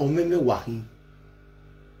 on me, walking.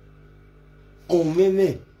 On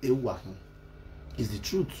me, walking. It's the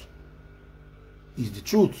truth. It's the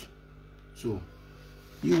truth. So,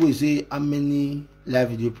 you will say how many live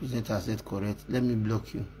video presenters said correct. Let me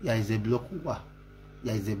block you. Yeah, is a block.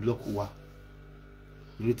 Yeah, is a block.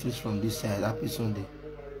 Greetings from this side. Happy Sunday.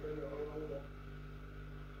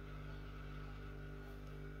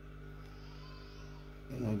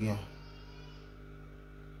 Enogie.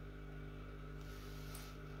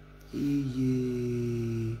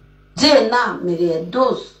 Now, Mary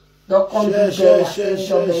Edos don't come to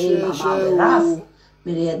bury mama.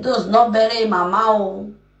 Mary Edos not bury mama.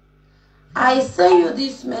 I send you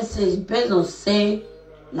this message based on say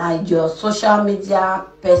like your social media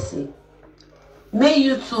person. May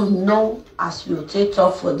you too know as you take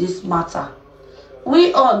talk for this matter.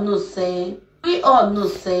 We all know say we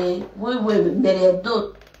will Mary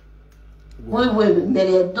Edos. We will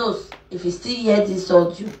Mary Edos. If you still hear this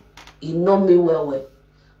audio, you know me well.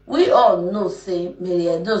 We all know say Mary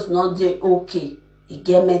Edos not dey okay. He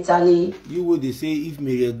get mentally. You would they say if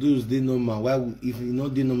Mary Edos dey normal, why would if you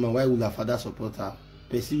not dey normal, why would her father support her?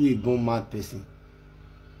 Person we born mad person.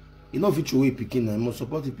 You know if you away picking and must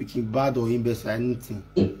support the picking bad or in best or anything.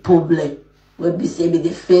 A problem will be say they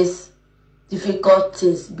face difficult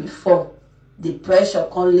things before. The pressure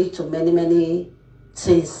can lead to many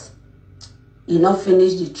things. You not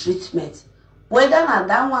finish the treatment. Whether na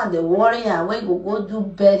that one the warrior we go do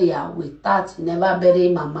burial with that never bury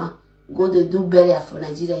mama. Go to do burial for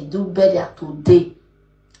Nigeria, do burial today.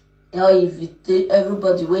 Or if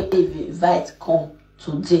everybody will invite come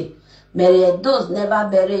today. Mary Edos never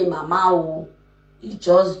bury mama. He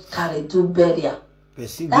just carry do burial.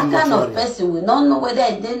 That kind of person will not know whether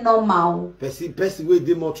it dey normal. Person wey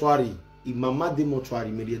dey mortuary. If mama dey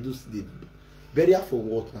mortuary, Mary Edos dey burial for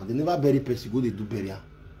what now? They never bury person. Go they do burial.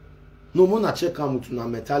 No, mona check out with una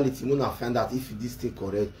mentality, mona find out if this thing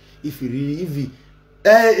correct, if it really, if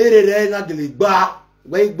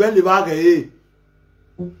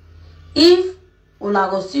if una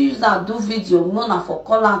go still use that do video, mona for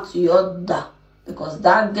call out to your dad, because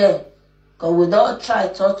that girl, because we don't try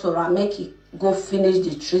talk to her, make it go finish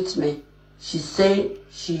the treatment. She say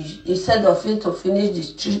instead of it to finish the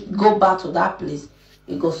treatment, go back to that place.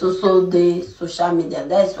 It goes also the social media.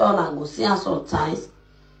 That's why I go see her sometimes.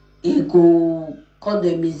 It go call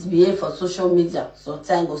the misbehave for social media.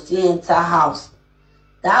 Sometimes go see enter house.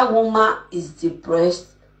 That woman is depressed,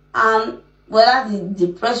 and whether the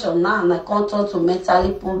depression now and I can't talk to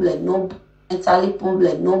mentally problem,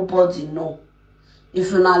 nobody know.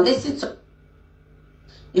 If you not listen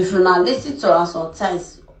to her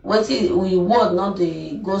sometimes, what we word not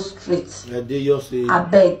they go straight. I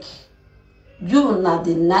beg. You not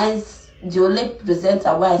the only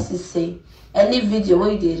presenter where I see say any video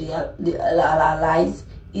where they realize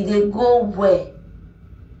it they go where.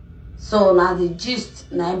 So now the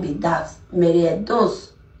gist now be that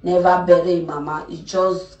Edos never bury mama, it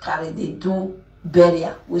just carry the do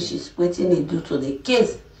burial, which is waiting they do to the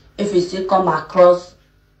case. If you still come across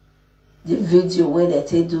the video where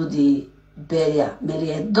they do the burial,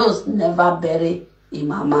 Edos never bury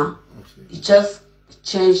mama. It just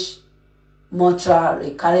change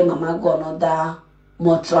mortuary, carry mama go another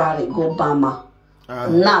mortuary, go Bama.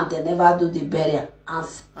 Now they never do the burial.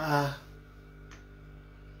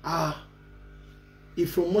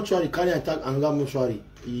 If from mortuary carry attack another mortuary,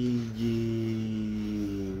 me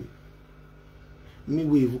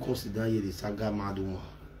we even consider here the saga maduma.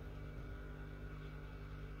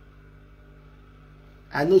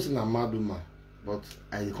 I know it's not maduma, but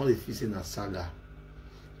I call it facing a saga.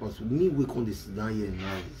 But me we consider here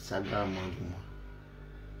now the saga maduma.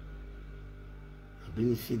 I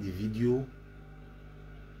benefit the video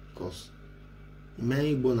because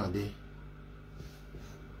many born there.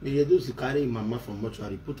 Edos carry mama from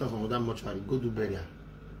mortuary, put her from other mortuary, go do burial.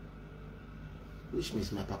 Which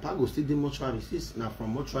means my papa go still do mortuary. Since now from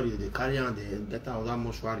mortuary they carry on the get another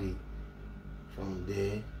mortuary. From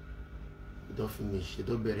there, they don't finish, they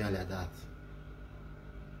don't bury like that.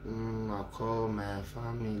 I call my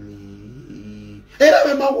family.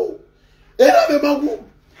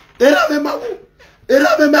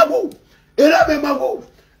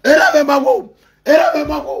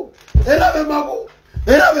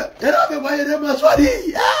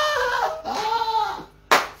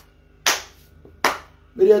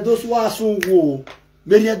 Edos wa sunwo.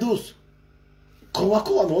 Edos. Kowa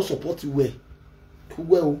no support you we.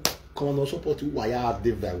 Kuwe kowa no support you waya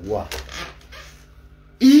de wa.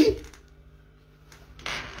 You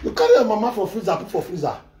carry your mama for freezer, put for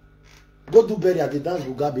freezer. Go do burial, the dance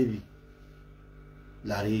Buga baby.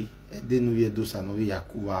 Larry, they know Edos and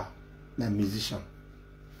Yakuwa, my musician.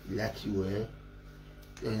 Like you were.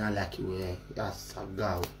 You're not like you were. That's a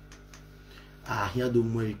girl. Here do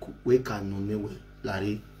more wake and no me we.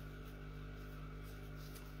 Larry.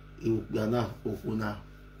 You gana okuna.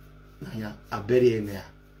 Naya aberi ene.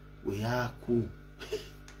 We are cool.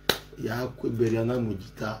 Ya ku beriana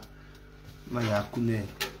mujita. Ma ya kune.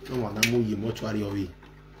 No wana mu yi mortuary owi.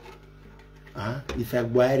 If I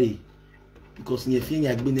buy because you feel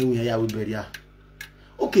like being we here we bury.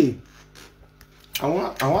 Okay. I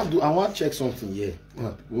want to check something here.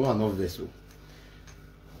 We want no vessel.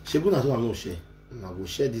 Shebuna so no share. I will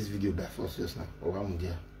share this video by force just now. Or I'm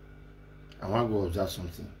there. I want to go observe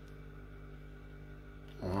something.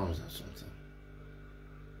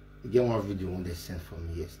 You get one video when they sent for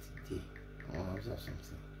me yesterday. I want to observe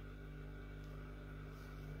something.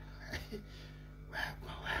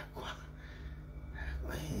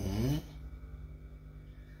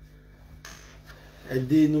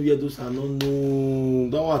 They know Edos are no.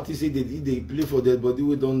 Don't want to say they play for dead body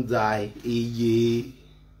we don't die. Yeah.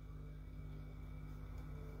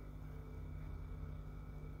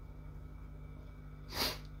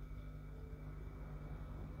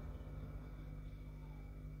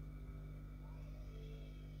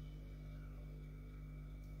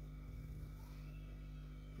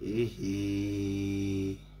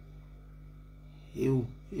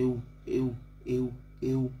 Eu.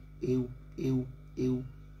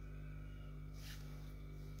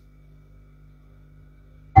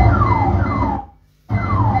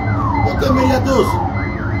 Okay, Edos.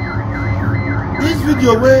 This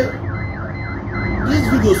video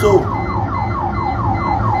so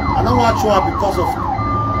I don't want to show up because of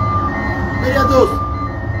Edos.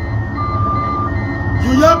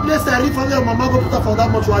 You your place I read for your mama go put her for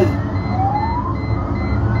that mortuary.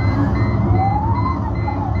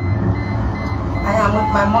 I am with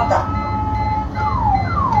my mother.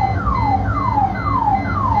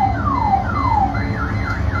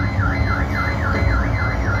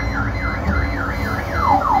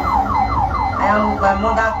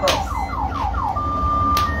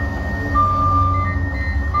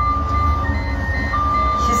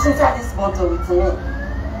 is inside this motor with me.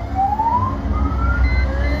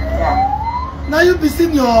 Yeah. Now you be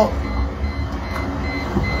seeing your.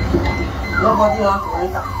 Nobody wants to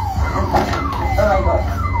enter. Oh my God.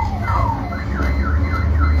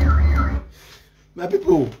 My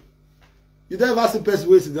people, you don't ever see person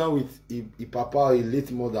who sit down with a papa or a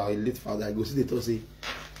late mother or a late father. I go see the talk say,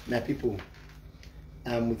 my people,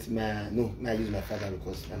 I'm with my I use my father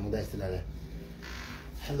because my mother is still alive.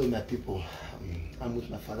 Hello, my people. I'm with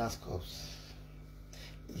my father's corpse.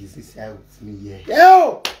 Is this here with me here?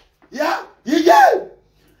 Yo! Yeah! Yeah!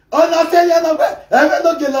 Oh, no, say you're not bad. I'm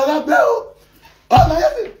not getting on bell. Oh, no,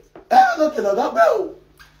 yes. I'm not getting on bell.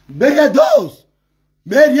 Make those.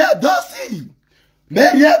 Make those.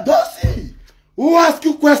 Make those. Who ask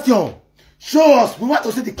you question? Show us. We want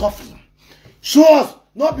to see the coffin. Show us.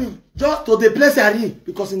 Not be just to the place you're in.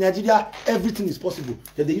 Because in Nigeria, everything is possible.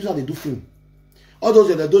 They use how they do film. All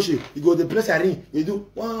those that do shit, you go the place you're in, you do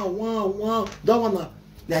one. Don't wanna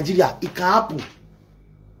Nigeria, it can happen.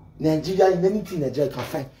 Nigeria, in anything Nigeria you can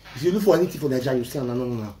find. If you look for anything for Nigeria, you say no.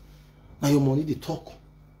 Now your money they talk.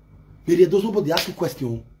 Maybe those nobody ask you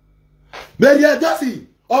question. Maybe that's it.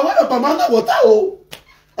 Or when the water,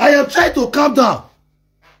 I am trying to calm down.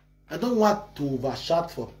 I don't want to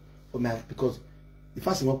overshout for my because the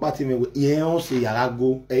first one party me you don't say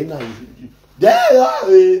Yarago.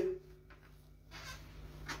 There.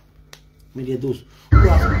 Maybe those who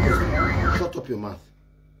ask me question, shut up your mouth.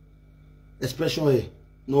 Expression here,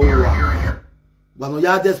 no wa. But no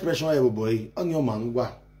ya expression here, boy. On your man, wa.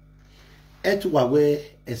 Et wa we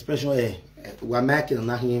expression here, wa making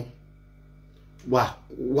na here. Wa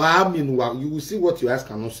mean wa. You will see what you ask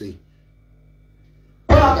cannot say.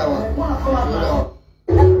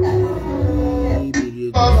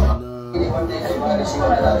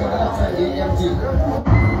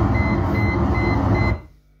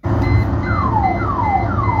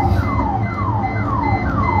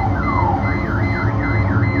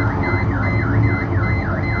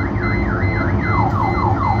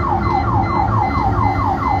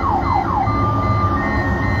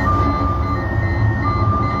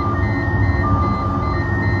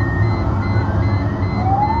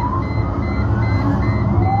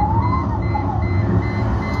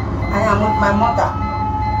 My mother.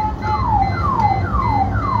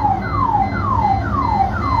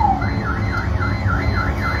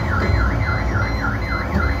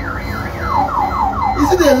 You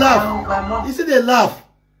see they laugh. You see they laugh.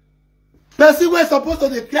 Person was supposed to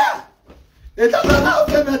declare. They don't know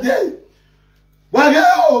every day.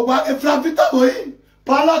 Wage from Victor boy.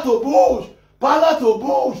 Parla to bush. Parla to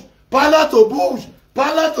bush. Parla to bush.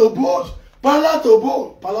 Parla to bush. Parla to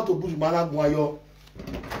bush. Parla to bush. Managwayo.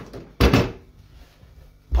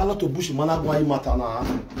 Parla to bush managwa matana.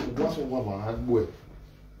 What's one boy?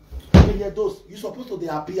 Those you supposed to be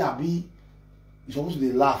happy. You supposed to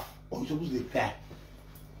be laugh or you supposed to be cry.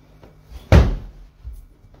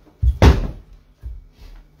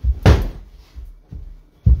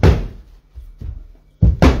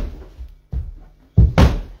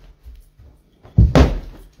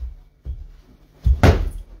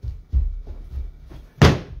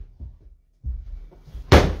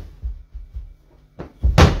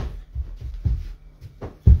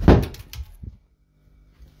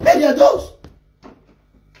 Those.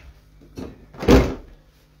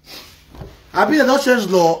 I mean, they don't change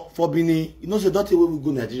law for Bini. You know, so that's the way we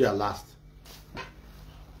go Nigeria last.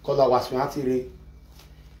 Because I was fancy.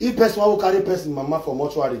 If person will carry person mama for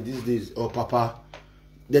mortuary these days or papa,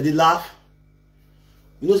 they laugh.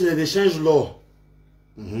 You know, so they change law.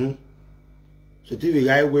 So if the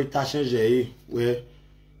guy will change where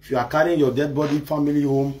if you are carrying your dead body family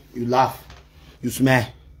home, you laugh, you smile,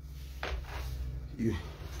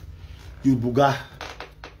 you buga.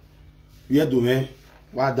 You do me.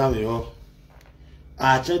 What damn you?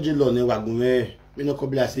 I change the law. Ne wagume. Me no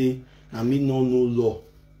kobla say. Na me no law.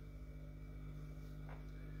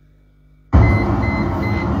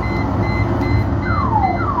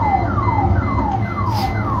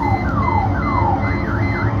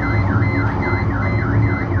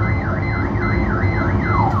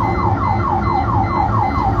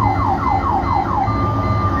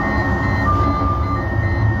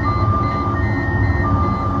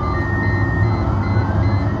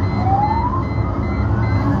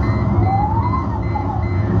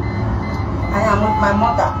 My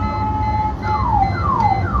mother.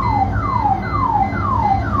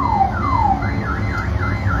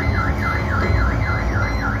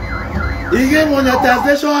 You get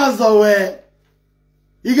monetization as well.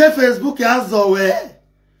 You get Facebook as well.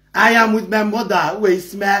 I am with my mother. We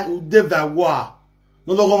smell who deva wa.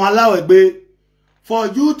 No go allow it be. for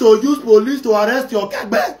you to use police to arrest your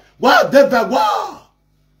kagbe. What the what?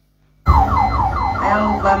 I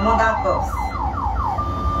am with my mother cops.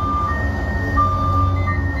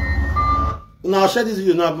 Now share this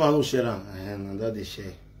video now, man. No share am. And that they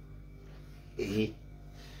share.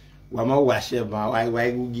 Wama wash it, man.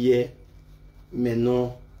 Why go here? Mais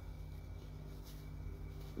non.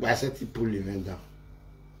 Why c'est type pour le vendre?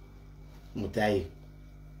 Moutaille.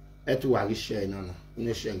 Et tu vas share non?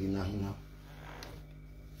 Ne share non.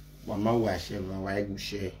 Wama wash it, man. Why go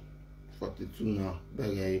share? 42 non.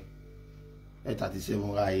 Bagaille. Et 37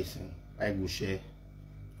 raïs. Why go share?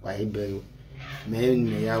 Why belle? Mais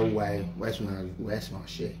why son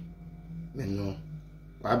share? Mais non.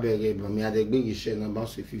 Why belle? Mais il y a des big share non, bon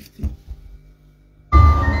c'est 50.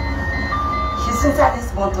 She sits at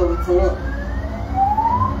this motor with me.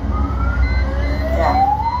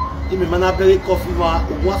 Yeah. If man a very coffee,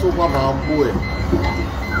 what's over my boy?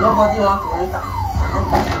 Nobody wants to enter.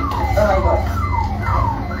 Oh my God.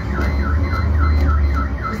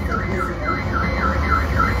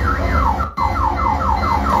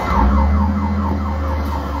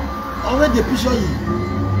 Already the picture you.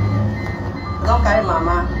 Don't carry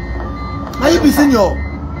mama. Now you be senior.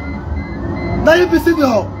 Now you be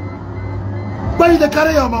senior. Why you dey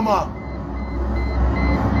carry your mama?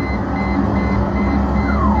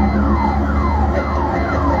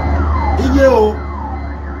 Iye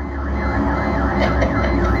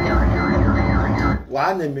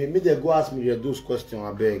why me they go ask me those questions,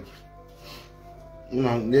 I beg.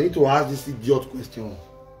 No, they need to ask this idiot question.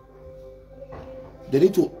 They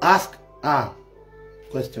need to ask her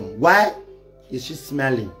question. Why is she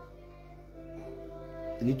smelling?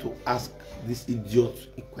 They need to ask this idiot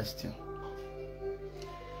a question.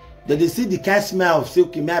 Then they see the kind smell of say,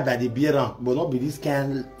 okay, maybe by the beer, but not be this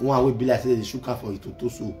kind one will be like say the sugar for it to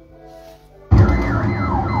so.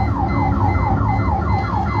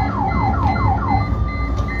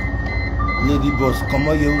 Lady boss,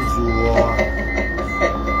 comment you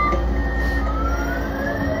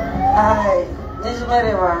Hi, this is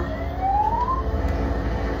very well.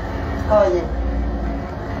 How are you?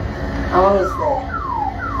 I want to stay.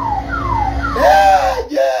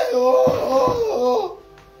 Yeah, oh.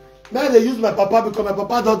 Now they use my papa because my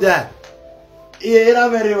papa don't die. Era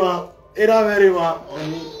very well.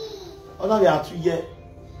 On a bien tu hier.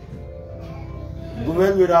 Vous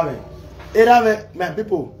m'aimez là, mais my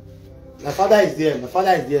people. My father is there.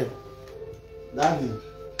 Daddy.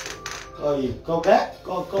 Call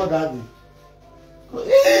daddy.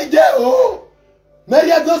 Oh.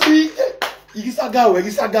 Maria Dossi.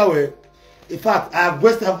 Igisagawe. In fact, I have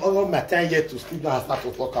wasted all my time here to sleep now and start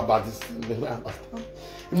to talk about this.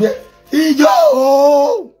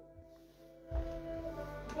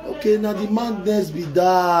 Okay, now the madness be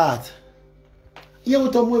that. You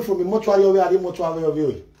want to move from the mortuary away, are the mortuary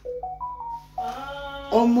away?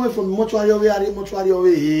 Move from the mortuary away, are the mortuary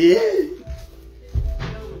away?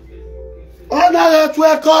 Oh, now that's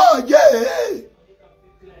where call, yeah.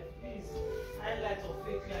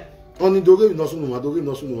 On est doré, non, nous.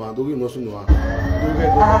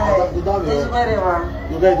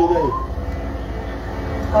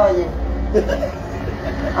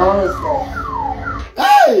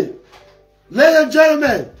 Hey, ladies and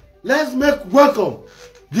gentlemen, let's make welcome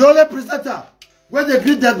the only presenter where they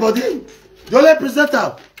greet that body, the only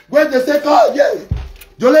presenter where they say, oh yeah,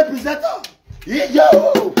 the only presenter, yeah,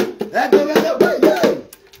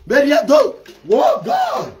 Maria Do, oh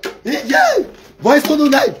God, yeah, voice to the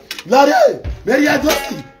night, Larry, Maria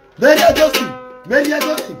Dosti, yeah.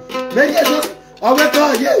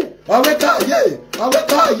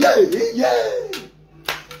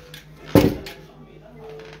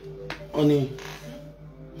 Honey,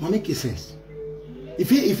 make sense. If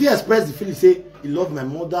he express the feeling, say he love my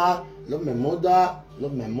mother, you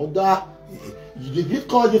did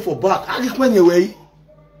call you for back. I just went away.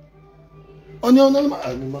 Honey,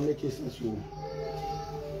 make sense.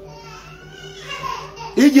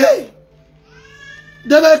 EJ,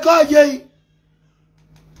 then I call you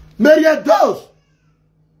Maria Dos.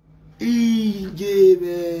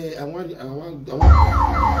 EJ, I want.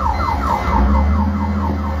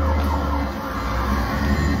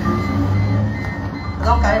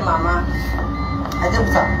 Don't carry mama. I do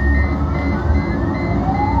so.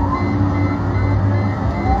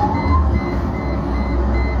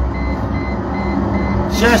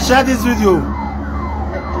 Share this video.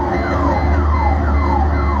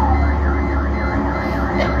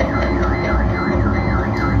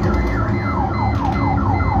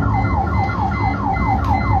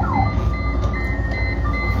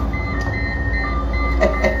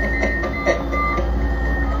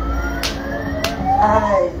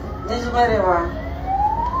 This is very well.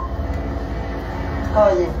 How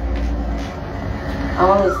are you? I'm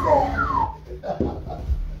always there.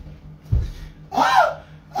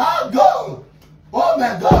 Go! Oh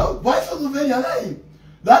my God! Why so very alive?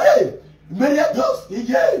 Daddy, many of those,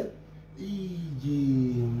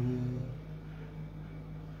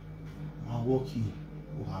 my walkie,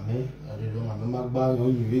 Mohammed, I don't know, my magba,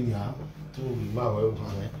 you really are. To my well,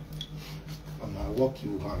 Mohammed. My walkie,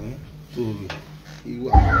 Mohammed. To you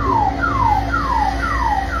are.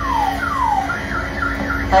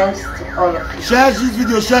 Thanks to all of you. Share this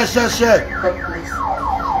video, share. God bless.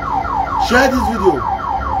 Share this video.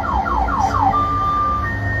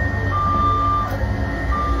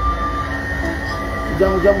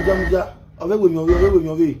 Jam. Avec with me.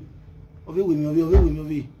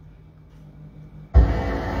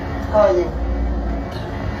 How are you?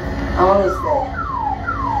 I'm always there.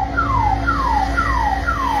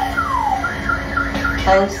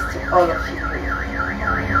 Thanks to all of you.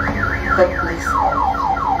 God bless.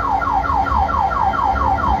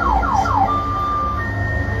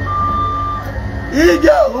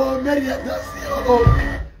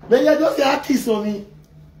 Mary, don't say a kiss on me.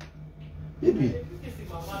 Baby.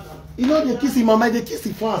 You know they kiss him, mama, they kiss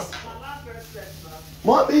him fast.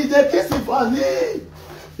 Mommy, they kiss him fast.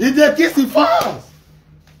 They kiss him fast.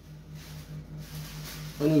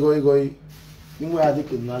 When you go. You know I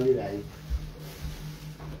think it's not right.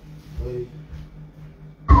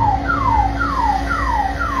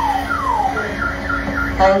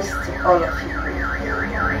 Thanks to all of you.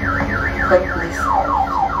 God bless.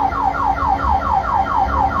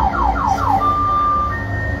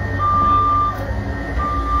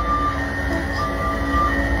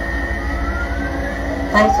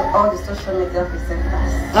 Thanks to all the social media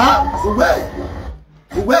presenters.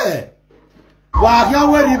 Where? Why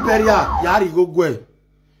you wear Imperia? Yari go gwe.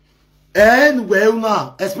 And where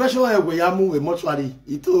now? Especially where yamu a mortuary.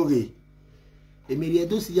 Itoge. E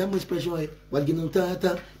Edos yamu special. What you know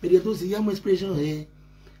tata? Edos yamu special.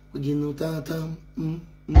 What you know tata?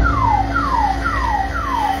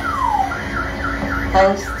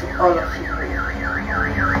 Thanks to all of you.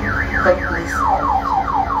 God bless all.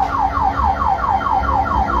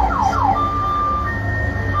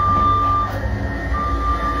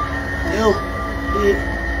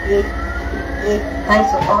 Thanks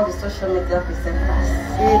to all the social media presenters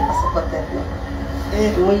who supported me.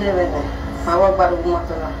 My work by the woman.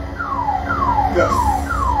 Yes.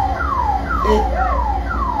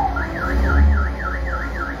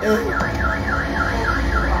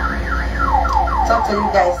 Talk to you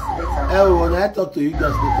guys later. When I talk to you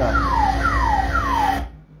guys later.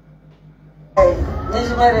 Hey, this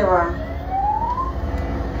is everyone.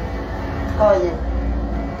 How are you?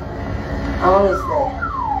 I'm always there.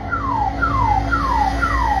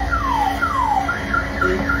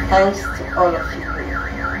 Thanks to all of you.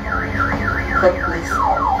 God bless all.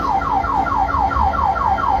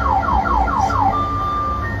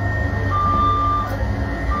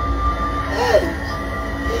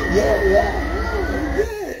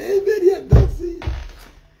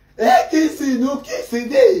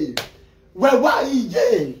 Kissing. Why he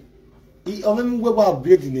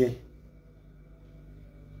upgrading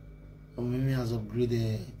Omemi has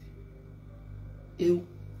upgraded. Ew.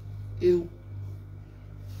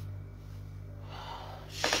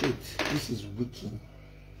 Shit, this is wicked.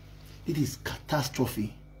 It is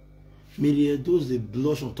catastrophe. Edos they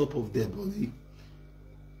blush on top of their body.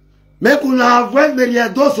 Make una avoid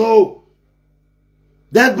Edos oh.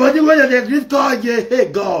 That body when they grieve God, hey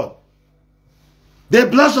God. They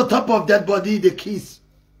blush on top of that body, they kiss.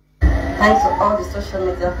 Thanks to all the social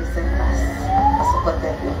media presenters who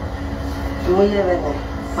supported me.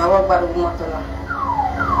 My work by the woman.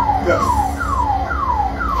 Yes.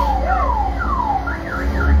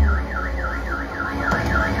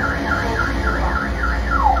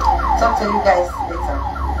 Talk to you guys later.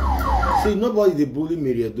 See, nobody they bully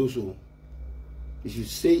Edos. If you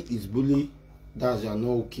say it's bully, that's you're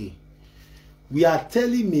not okay. We are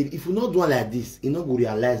telling me if you not do like this, you not go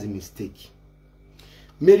realize the mistake.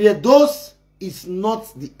 Edos is not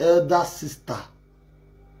the elder sister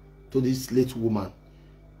to this late woman.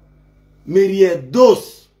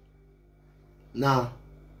 Edos. Now,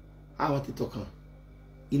 I want to talk.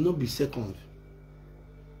 He not be second.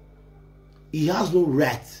 He has no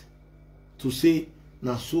right to say,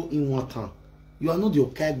 now so in one time. You are not the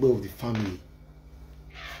okagbe of the family.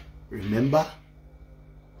 Remember?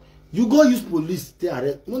 You go use police to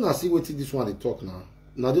arrest. When I see what this one they talk now.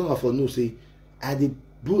 Now don't have for no say. I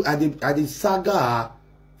did saga her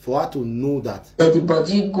for her to know that. Let the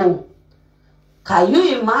body go. Can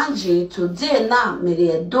you imagine today now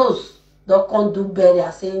Edos don't come do bury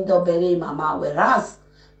saying don't bury mama, whereas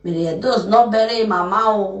Edos not bury mama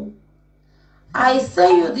o. I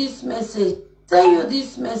send you this message. Send you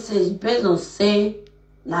this message based on say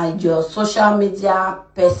na your social media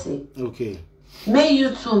person. Okay. May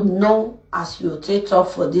you to know as you take talk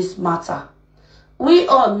for this matter. We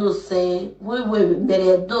all know say we will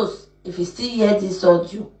Edos. If you still hear this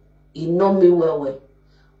audio, you know me well.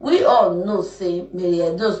 We all know say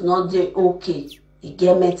Edos not dey okay. He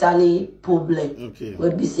get mentally problem. Okay. We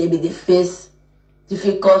be say they face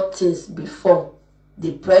difficult things before.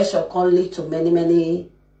 Depression can lead to many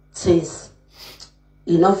things.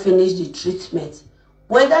 You not finish the treatment.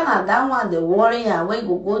 Whether na that one the warrior we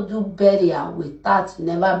go do burial with that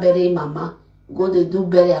never bury mama. Go they do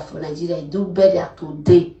burial for Nigeria. Do burial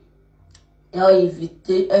today. Or invite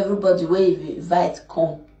everybody where you invite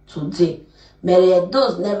come today.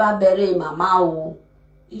 Edos never bury mama o.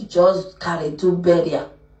 He just carry do burial.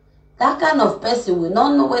 That kind of person will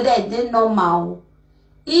not know whether it dey normal.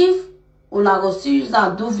 If una go still use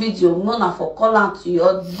and do video, una for call am to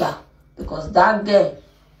your dad because that girl,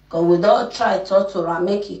 because we don't try talk to her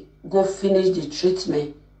make it go finish the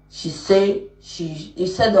treatment. She say she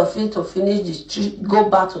instead of it to finish the treat, go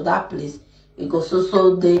back to that place. It go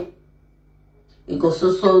so day. It go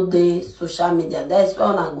so day social media. That's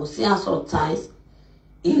why una go see am sometimes.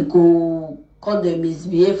 It go call them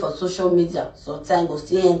misbehave for social media. Sometimes go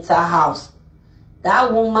still enter house.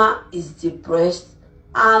 That woman is depressed,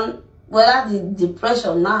 and whether the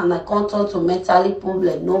depression now and I can't turn to mentally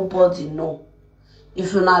problem, nobody know.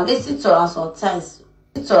 If you not listen to us sometimes,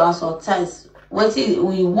 what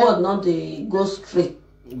we word not they go straight.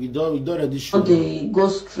 We don't already show. Not they go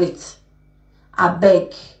straight. I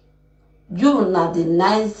beg you not the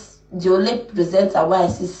only presenter why I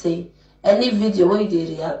see say any video where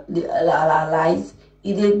they realize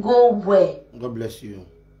it they go where. God bless you.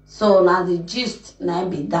 So now the gist now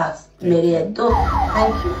be that. Edos,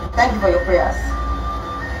 thank you. Thank you for your prayers.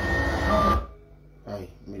 Hi,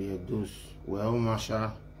 Edos. Well,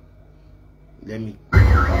 Masha, let me.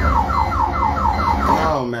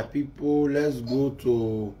 Now, my people, let's go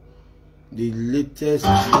to the latest.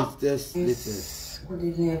 Good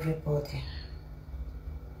evening, everybody.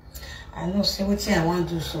 I know, say what I want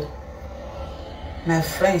to do so. My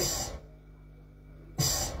friends,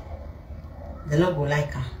 they don't go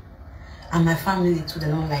like her. And my family too, they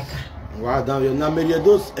don't like her. Wow, damn, now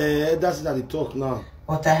Edos, that's at the talk now.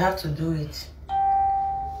 But I have to do it.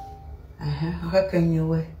 How can you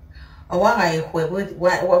wait? Or what I equate with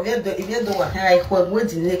what if you do what I equate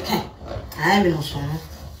with the can. I am in so.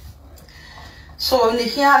 So, in the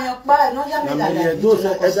here, you're by no yammy. Edos,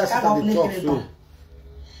 that's at the talk so.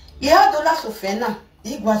 Yeah, the last of Fena,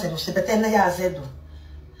 he was a secretary.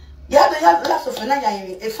 Yeah, the last of Fena,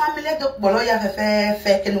 a family dog boloya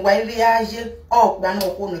fake and while reage, oh,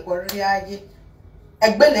 Bano Home, reage.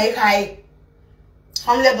 A bene high.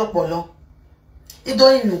 Hamlet dog bolo. You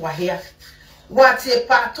don't even know here. What's a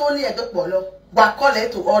part only a dog bolo, but call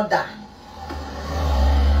it to order.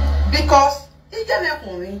 Because it can help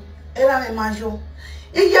me, era majo.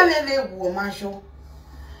 It can never majo.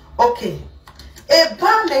 Okay. A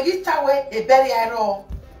bam megita way a berry arrow.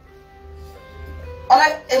 On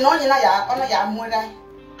a no ya on a yamura.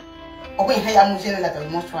 Or when I am moving like a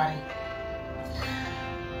mortuary.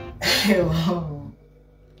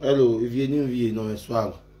 Hello, if you knew you know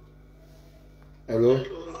swag. Hello?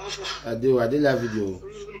 I did la video.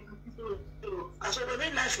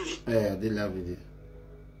 I did la video.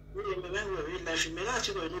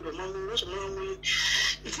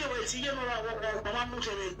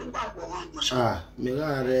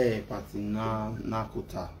 Megare patina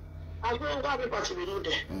nakuta. I don't got a party with you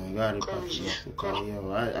there. Gari patina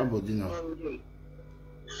nakuta. Abodina.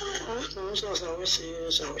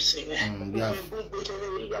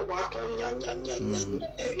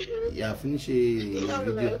 Yeah, finish the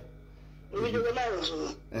video.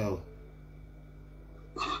 Oh.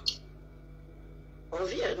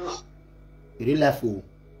 Really laughing.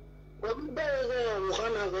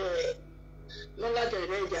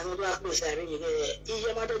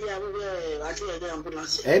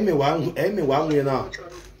 Emi wa you now.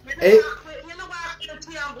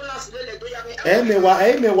 Emi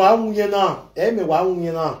wa you now. Emi wa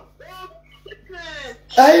you now.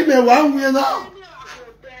 Emi wa you now.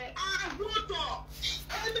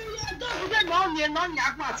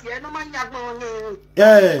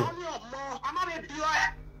 Yeah.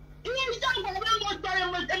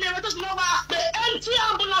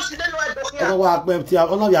 I walk empty. I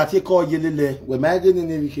don't have to call you Lily. We're mad in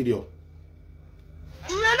the video.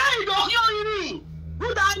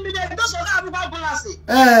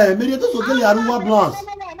 Eh, me just so tell you I don't want blondes.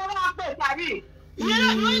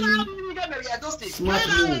 Smart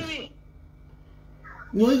move.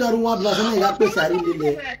 No, you don't want to say that place. I really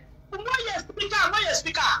like.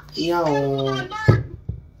 Yeah.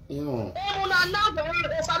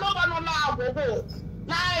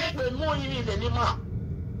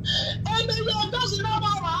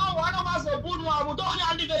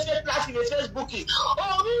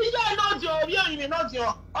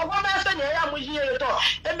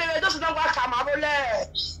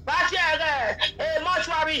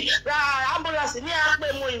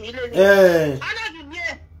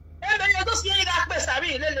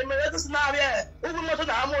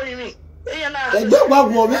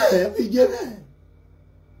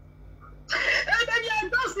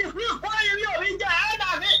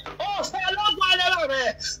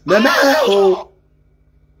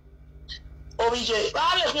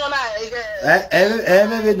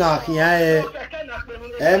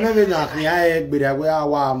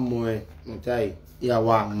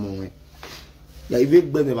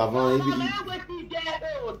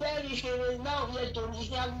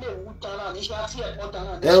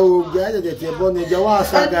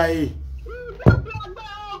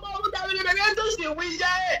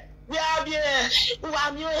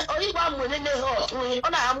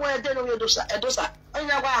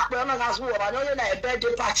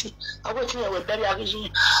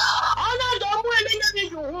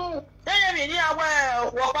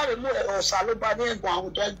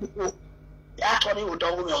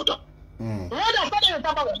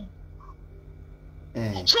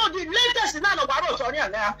 So the latest in the world,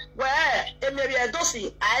 where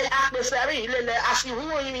Edos, I act the very little as you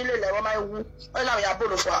who you little my woo, and now you are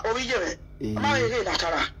both for original.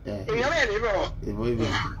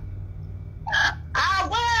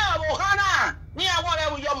 Hana, near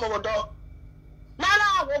whatever your mother.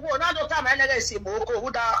 Nana will go another time and I see Boko who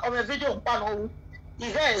are on a video panel.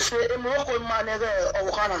 Events a Morocco man of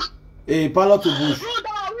Hana. Eh, parle to bouche.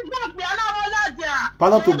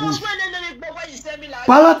 Parle to bouche.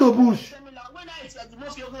 Parle to bouche.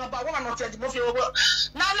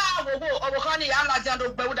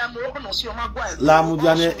 La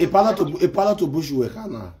Moudiane, et parle to bouche ou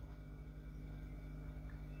Hana.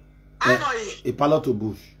 Et parle to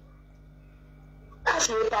bouche.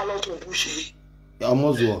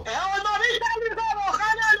 Amozo.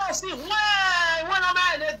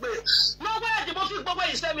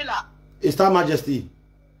 It's Her Majesty.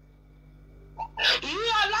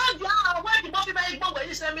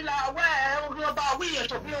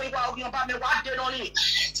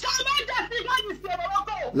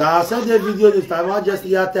 La said the video is Her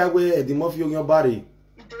Majesty at away the mafia on your body.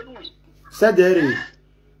 Said there.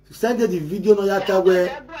 Send the video no yata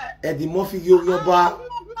where at the mafia on your bar.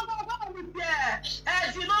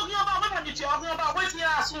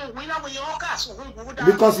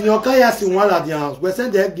 Because in your car you see one at the house. We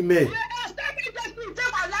send the egg.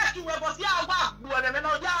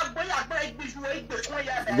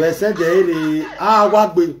 We send the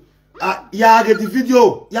work with yeah get the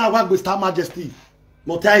video. Yeah work with Her Majesty.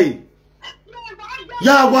 Motai.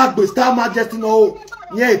 Yeah work with Her Majesty no.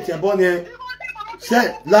 Yeah it's a bonnet.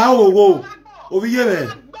 Say la wo over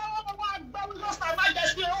here.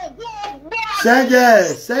 Send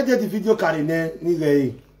the video Karine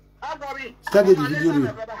ni send the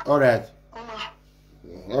video. All right.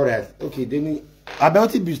 Okay, then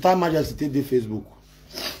about it be Her Majesty the Facebook.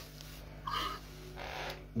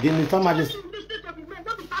 Then Her Majesty.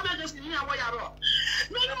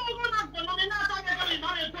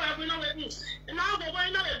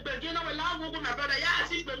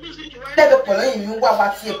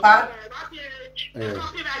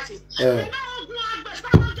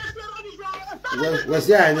 What's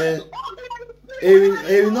that?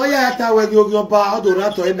 If no ya ta we yo ba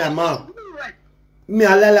odorato e mama. Mi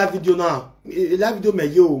ala la video na. La video me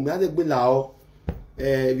yo, me ade gbe la o.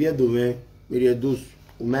 Vie do me, Edos,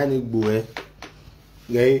 o ma ni gbo e.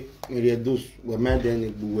 Gay, Edos, we ma de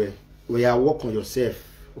ni gbo e. We are work on yourself,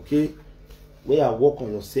 okay? We are work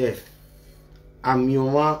on yourself. I'm your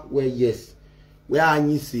one where yes. Where are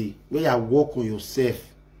you see? We are work on yourself.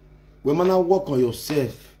 We man work on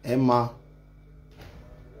yourself, Emma,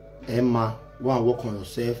 go and work on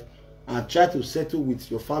yourself and try to settle with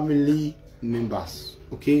your family members.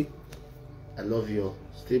 Okay? I love you.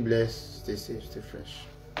 Stay blessed, stay safe, stay fresh.